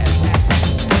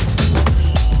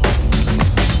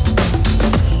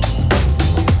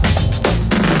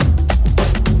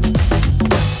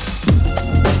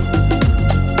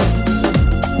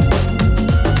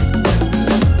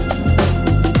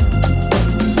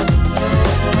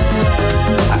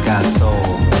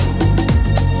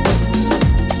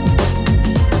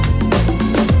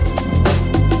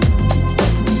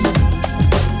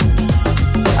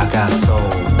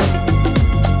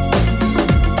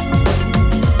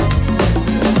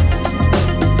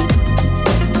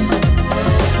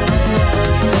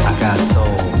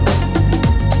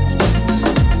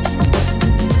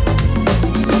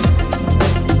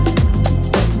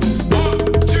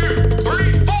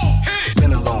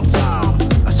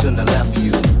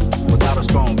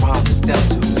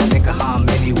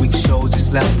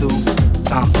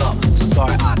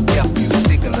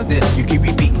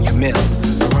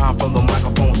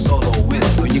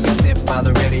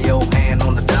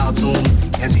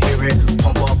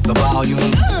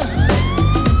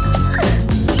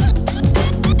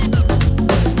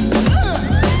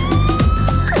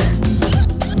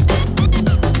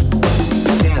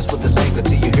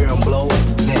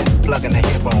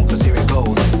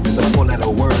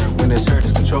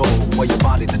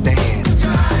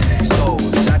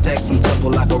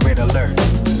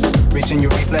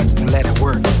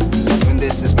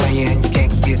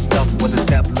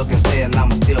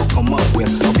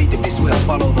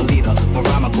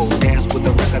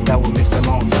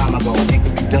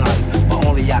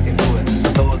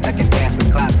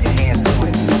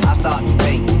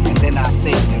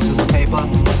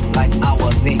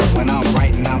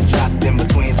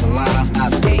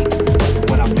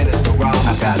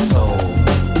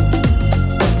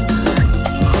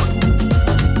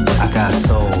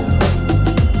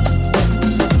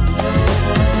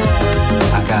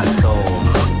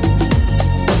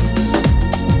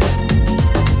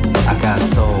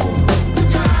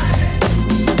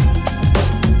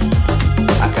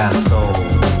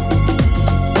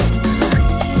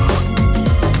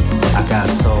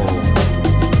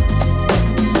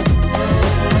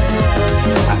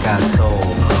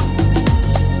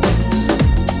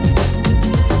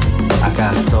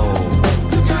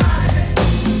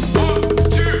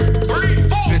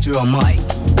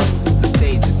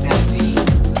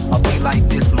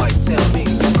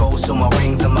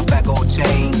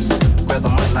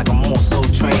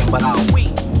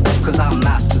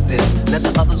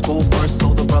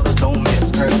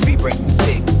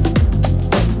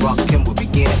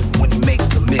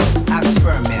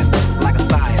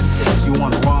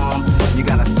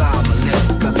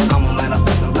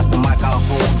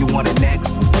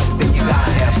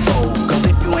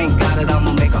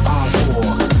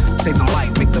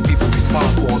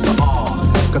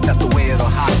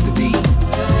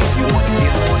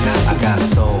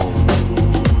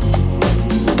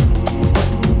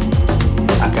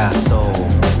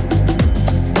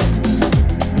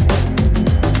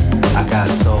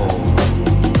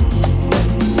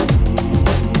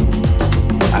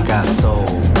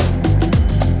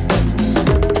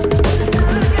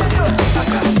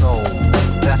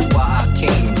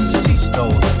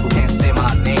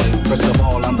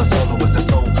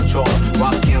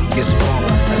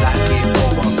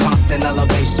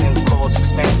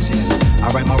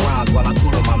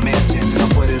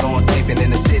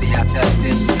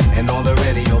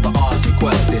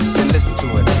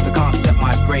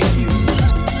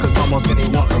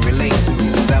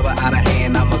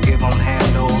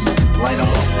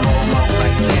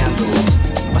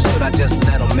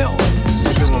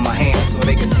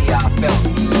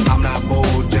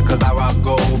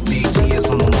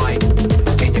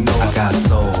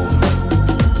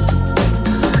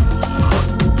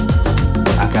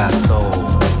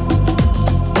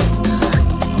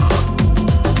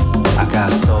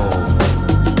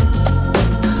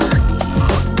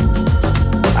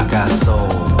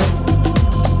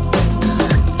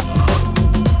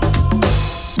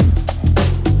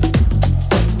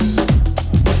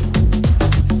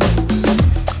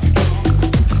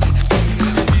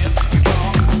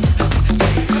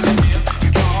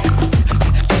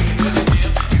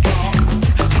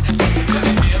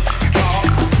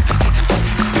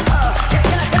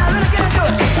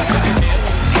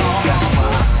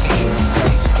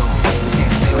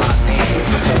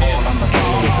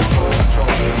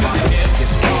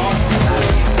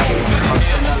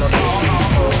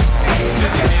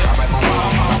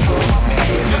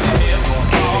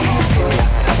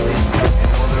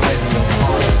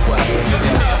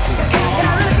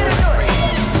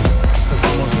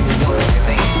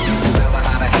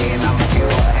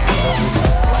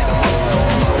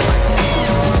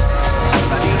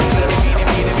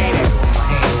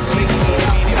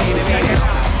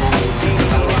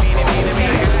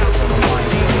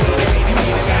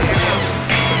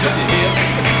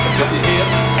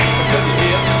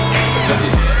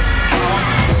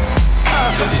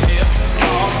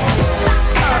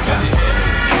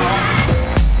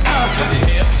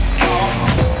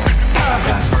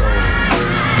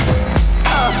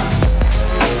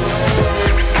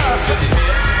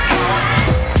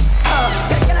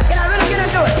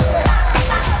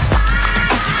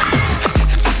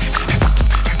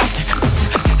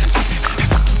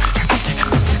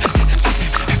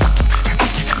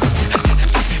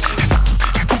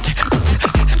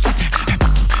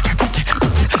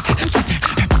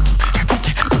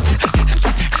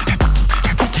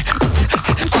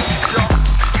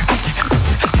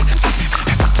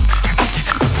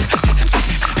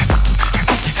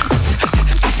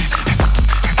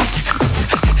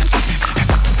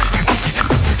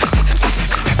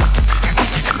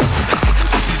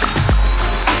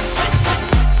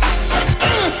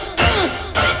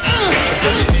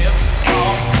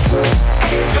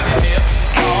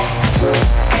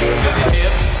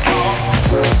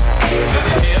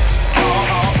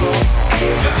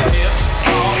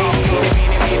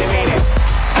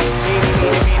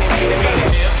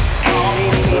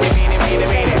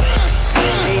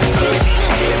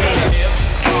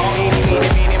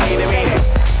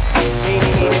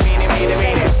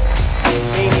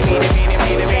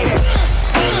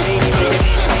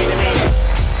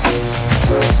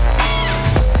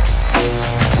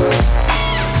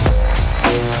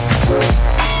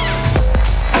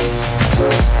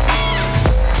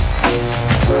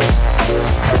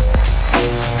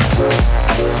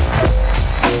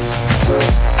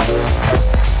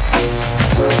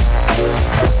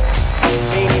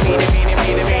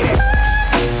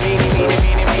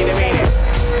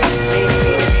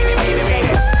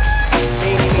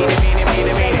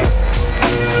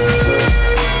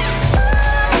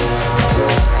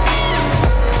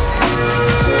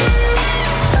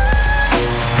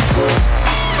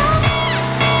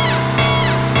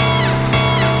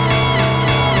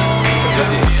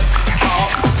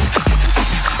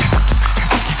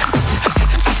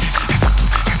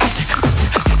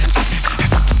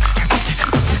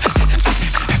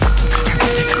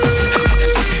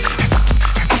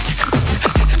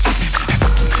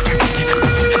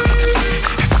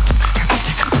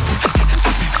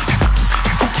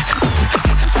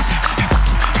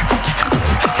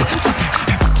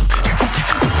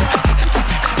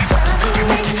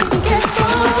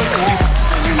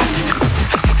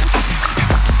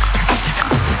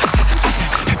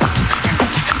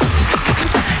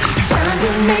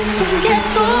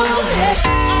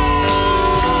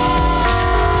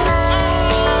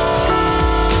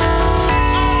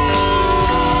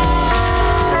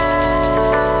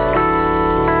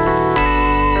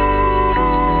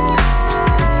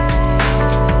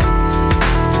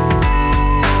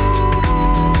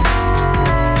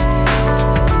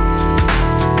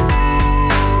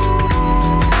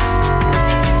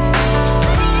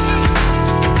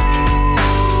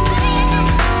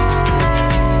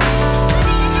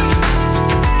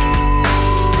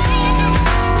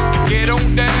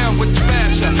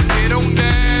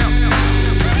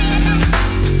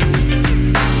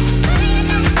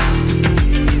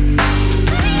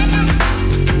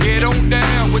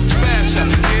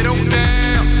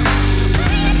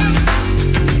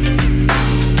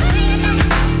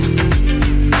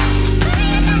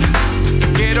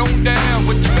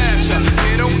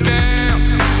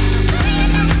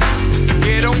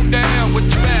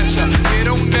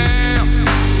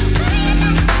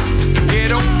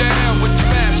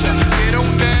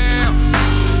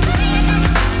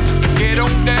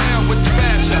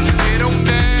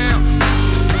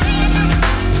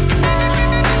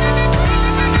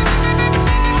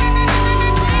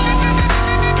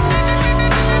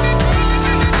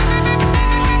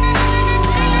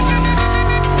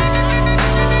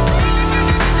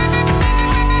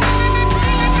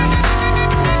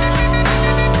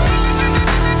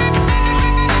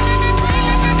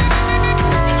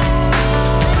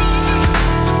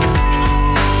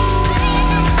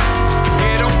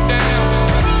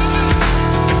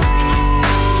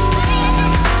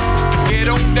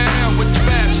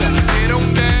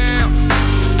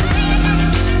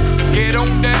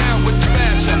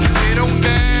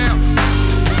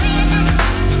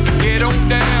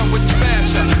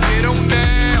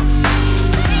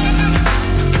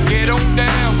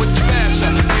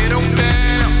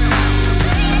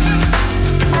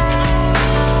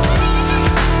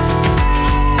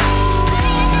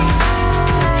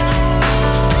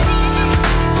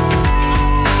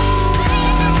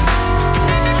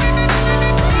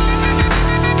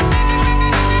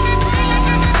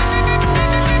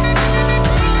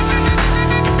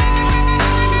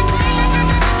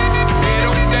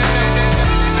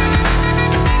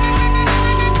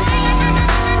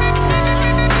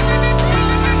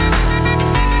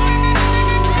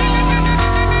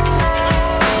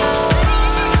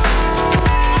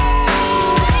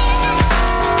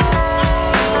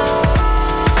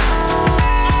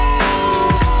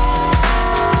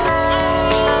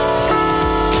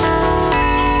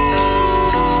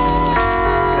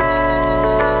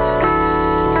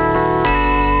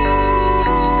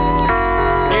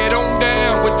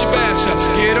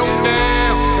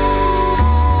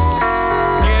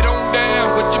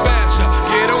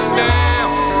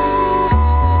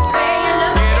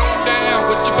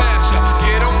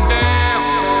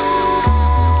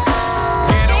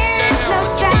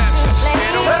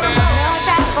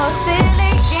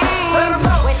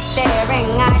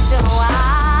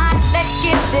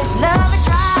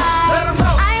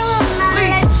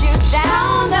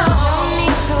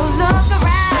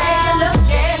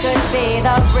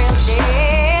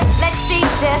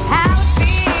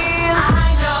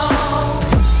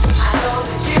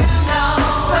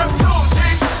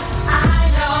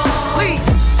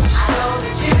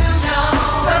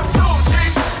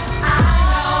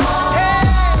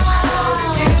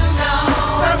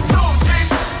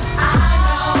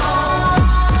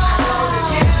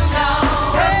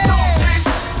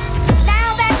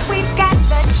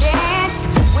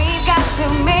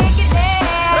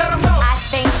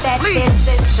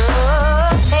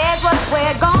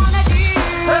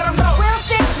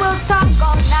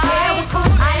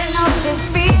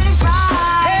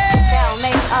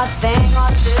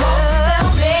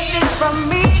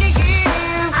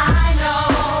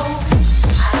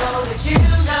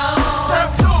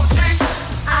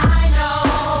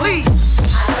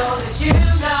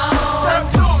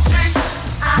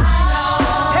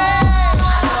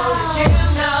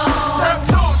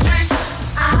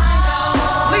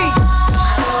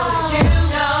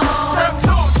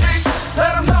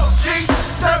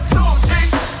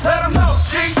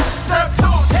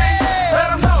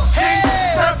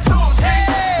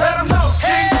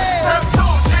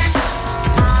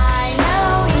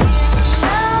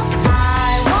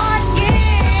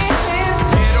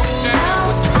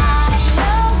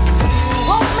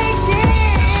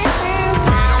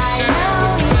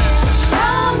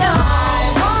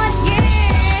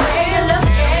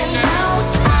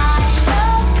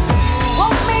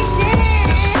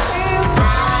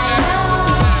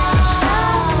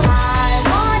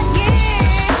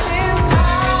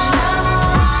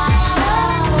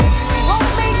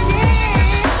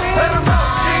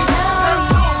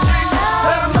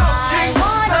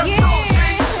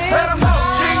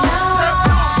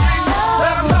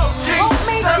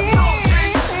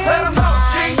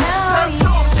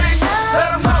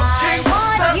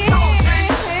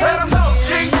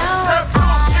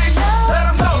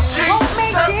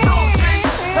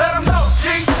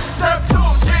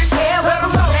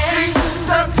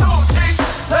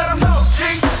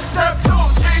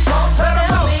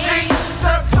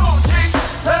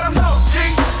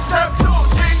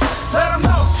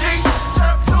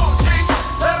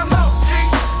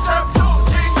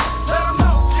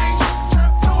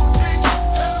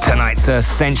 tonight's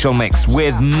Essential Mix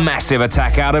with Massive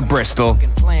Attack out of Bristol.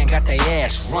 Plan got their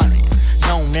ass running.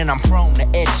 Known and I'm prone to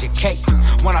educate.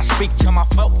 When I speak to my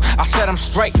folk, I set them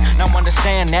straight. Now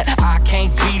understand that I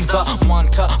can't be the one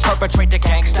to perpetrate the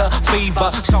gangster fever.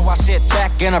 So I sit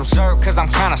back and observe, cause I'm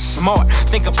kinda smart.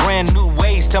 Think of brand new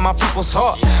ways to my people's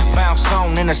heart. Bounce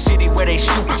on in a city where they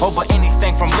shoot over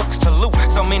anything from looks to loot.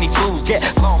 So many fools get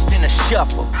lost in the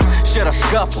shuffle. Shoulda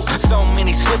scuffle. So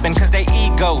many slipping cause their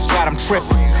egos got them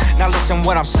tripping. Now listen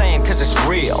what I'm saying cause it's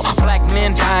real. Black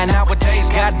men dying nowadays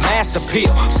got mass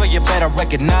appeal. So you better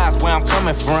recognize where I'm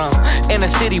coming from. In a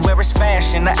city where it's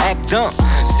fashion to act dumb.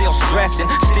 Still stressing,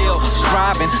 still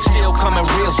striving, still coming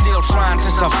real, still trying to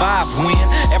survive when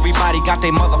everybody got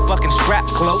their motherfucking strap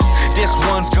close. This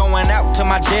one's going out to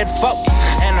my dead folk.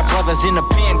 And the brothers in the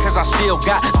pen cause I still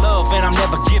got love and I'm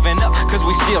never giving up cause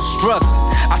we still struggling.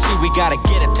 I see we gotta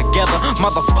get it together.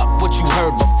 Motherfuck what you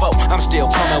heard before. I'm still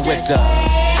coming with the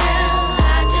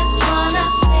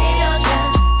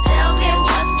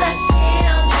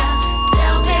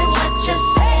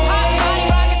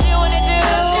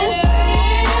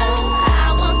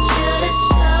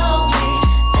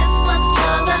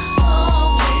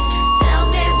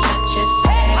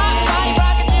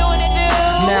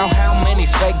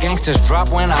gangsters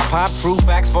drop when I pop. True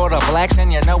facts for the blacks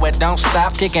and you know it don't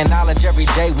stop. Kicking knowledge every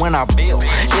day when I build.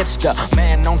 It's the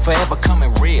man known forever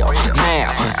coming real. Now,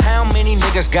 how many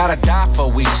niggas gotta die for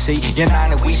we see?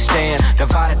 United we stand,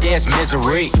 divided there's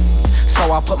misery.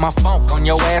 So I put my funk on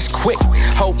your ass quick.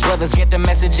 Hope brothers get the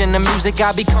message in the music.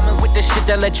 I be coming with the shit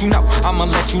that let you know. I'ma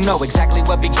let you know exactly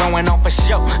what be going on for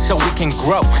sure, so we can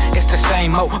grow. It's the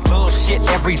same old bullshit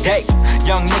every day.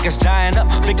 Young niggas dying up,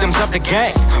 victims of the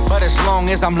gang. But as long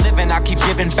as I'm living, I keep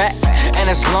giving back. And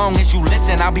as long as you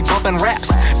listen, I'll be bumping raps.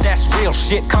 That's real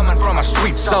shit coming from a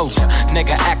street soldier.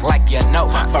 Nigga, act like you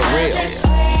know, for real.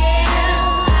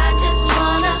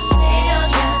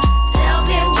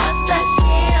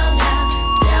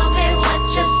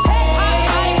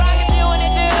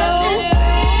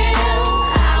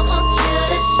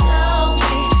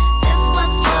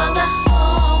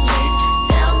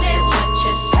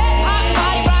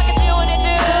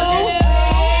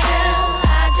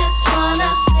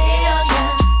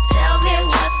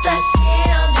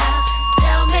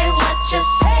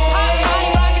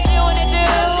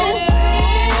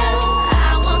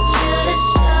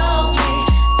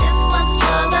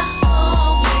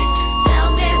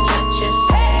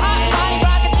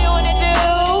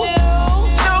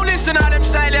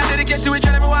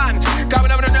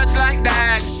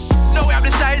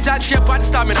 Shape and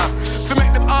stamina to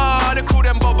make them all the crew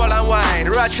them bubble and wine.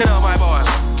 Right you know, my boy.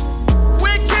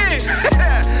 Wicked.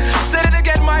 Say it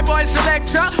again, my boy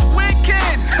selector.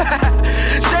 Wicked.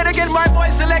 Say it again, my boy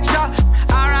selector.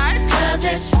 Alright. Cause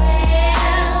it's real.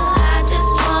 I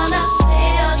just wanna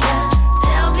feel ya.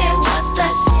 Tell me what's the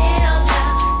deal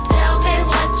now. Tell me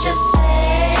what you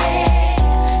say.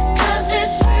 Cause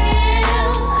it's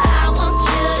real. I want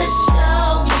you to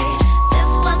show me. This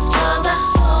one's for the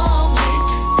homies.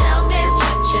 Tell me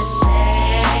what you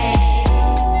say.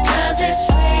 Cause it's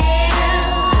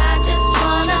real. I just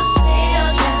wanna feel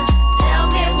ya. Tell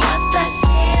me what's the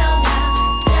deal now.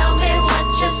 Tell me what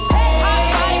you say.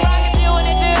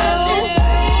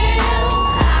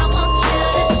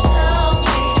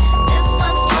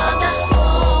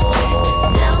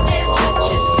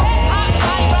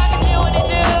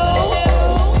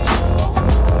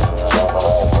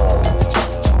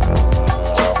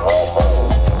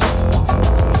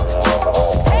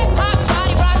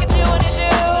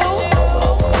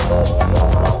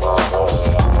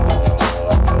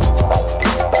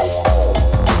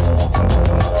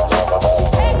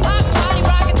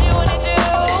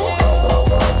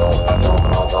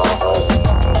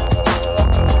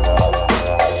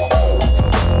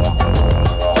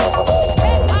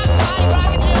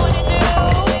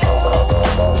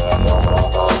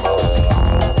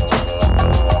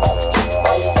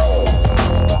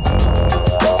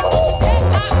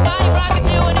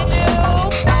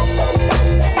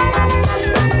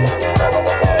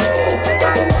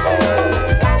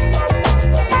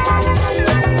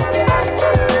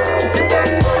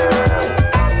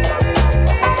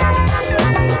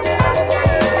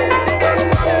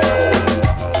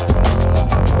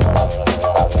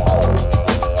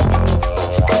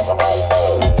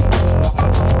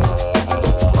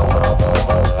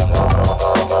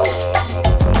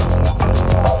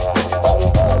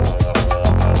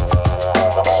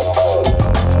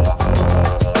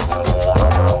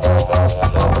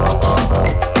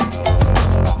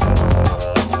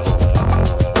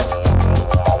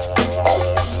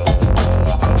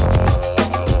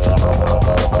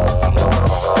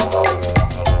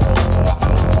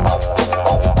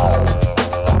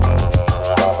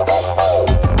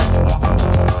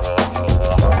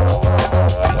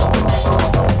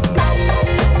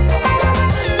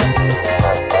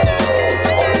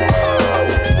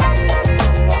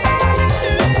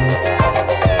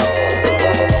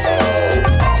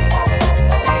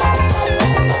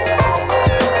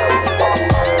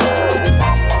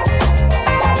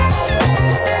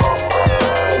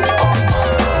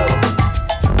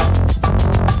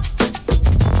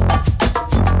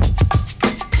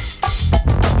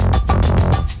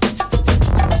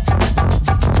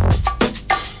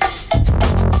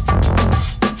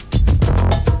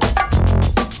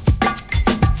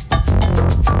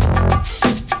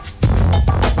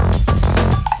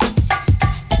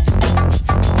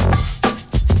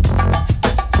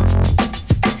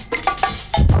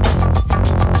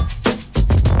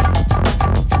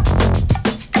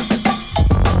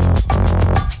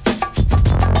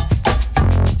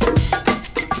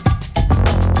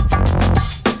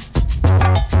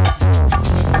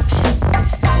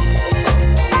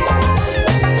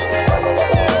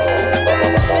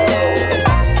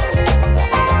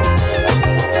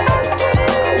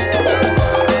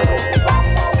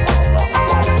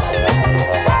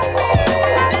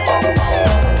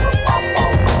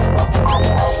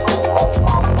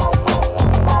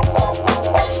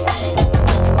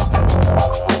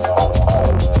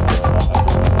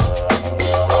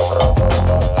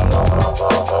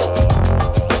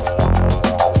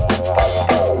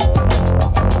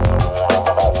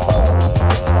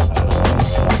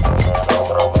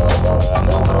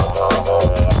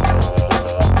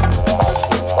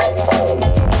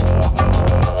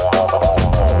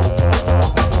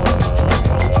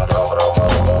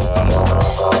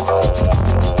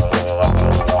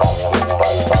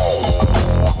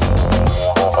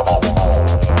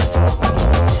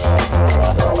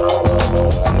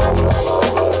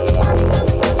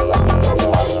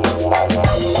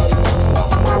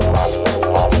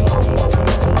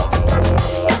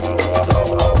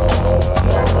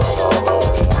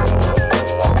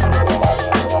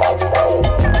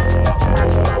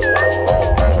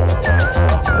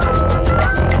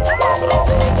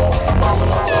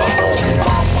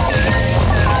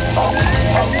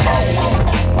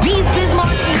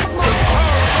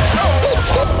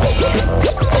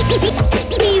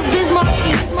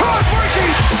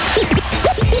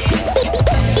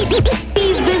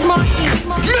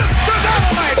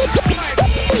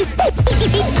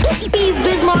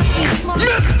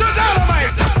 Mr.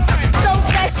 Dynamite!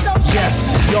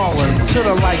 Yes, y'all are to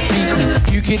the like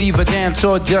beating. You could either dance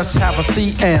or just have a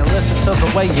seat and listen to the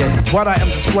way in. What I am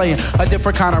displaying, a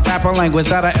different kind of rapper language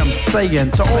that I am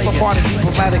saying. To all the party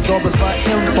people that exorbitant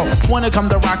info. When it comes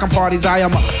to rockin' parties, I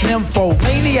am a nympho.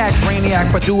 Maniac, brainiac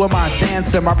for doing my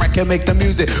dancing. My record make the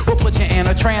music, will put you in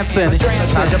a trance and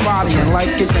hypnotize your body. And like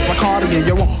it like accordion,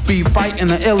 you won't be fighting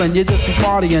the illin', you just be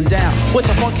partying down. With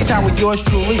the funky sound with yours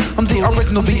truly, I'm the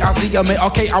original B.I.Z.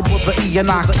 Okay, I will the E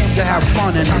and I aim to have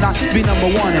fun and not be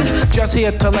number one. And just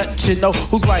here to let you know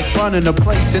who's like running the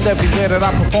place. And everywhere that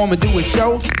I perform and do a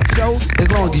show,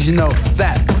 as long as you know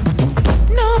that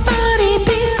nobody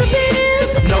beats the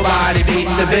biz. Nobody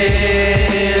beats the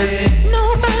biz.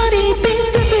 Nobody beats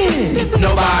the biz.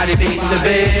 Nobody beats the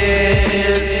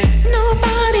biz.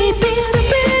 Nobody beats the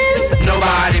biz.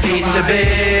 Nobody beats the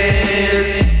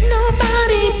biz.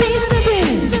 Nobody beats the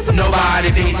biz.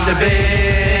 Nobody beats the biz.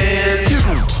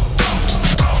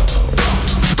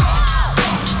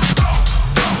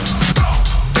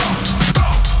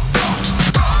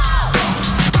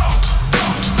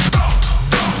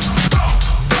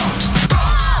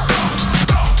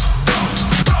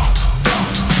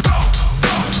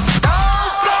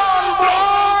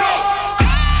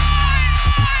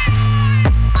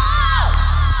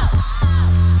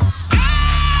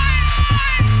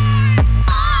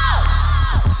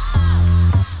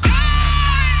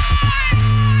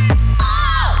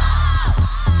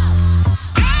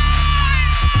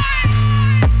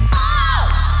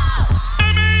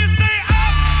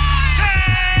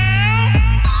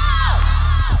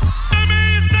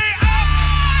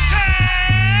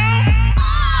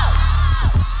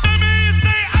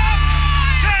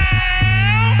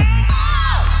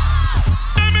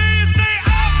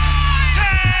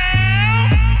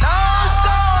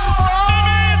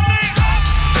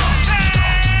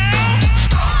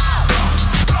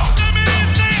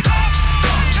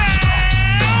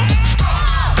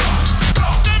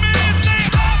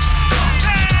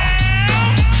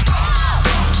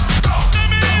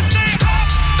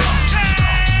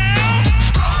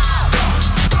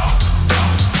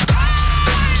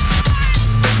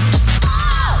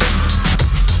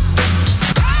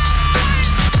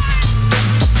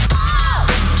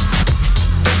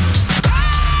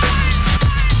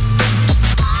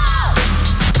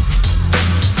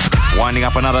 Winding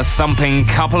up another thumping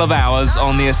couple of hours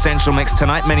on the Essential Mix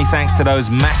tonight. Many thanks to those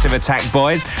Massive Attack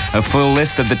boys. A full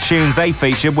list of the tunes they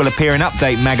featured will appear in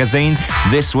Update magazine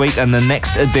this week and the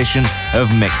next edition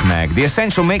of Mix Mag. The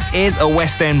Essential Mix is a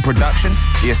West End production.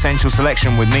 The Essential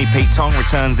Selection with me, Pete Tong,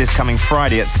 returns this coming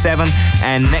Friday at 7.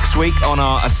 And next week on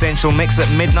our Essential Mix at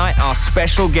midnight, our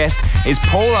special guest is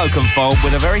Paul Oakenfold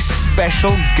with a very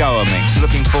special Goa mix.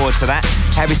 Looking forward to that.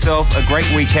 Have yourself a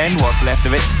great weekend. What's left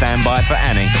of it, stand by for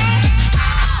Annie.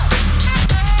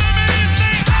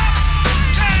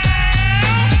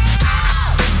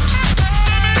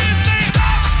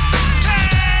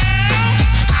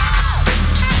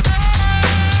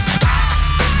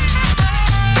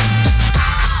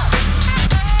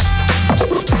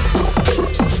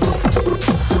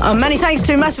 Many thanks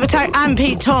to Massive Attack and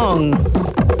Pete Tong.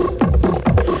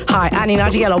 Hi, Annie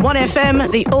Nightingale on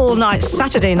 1FM, the all-night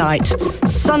Saturday night,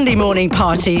 Sunday morning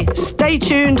party. Stay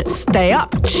tuned, stay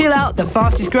up, chill out, the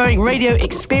fastest growing radio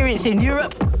experience in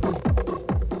Europe.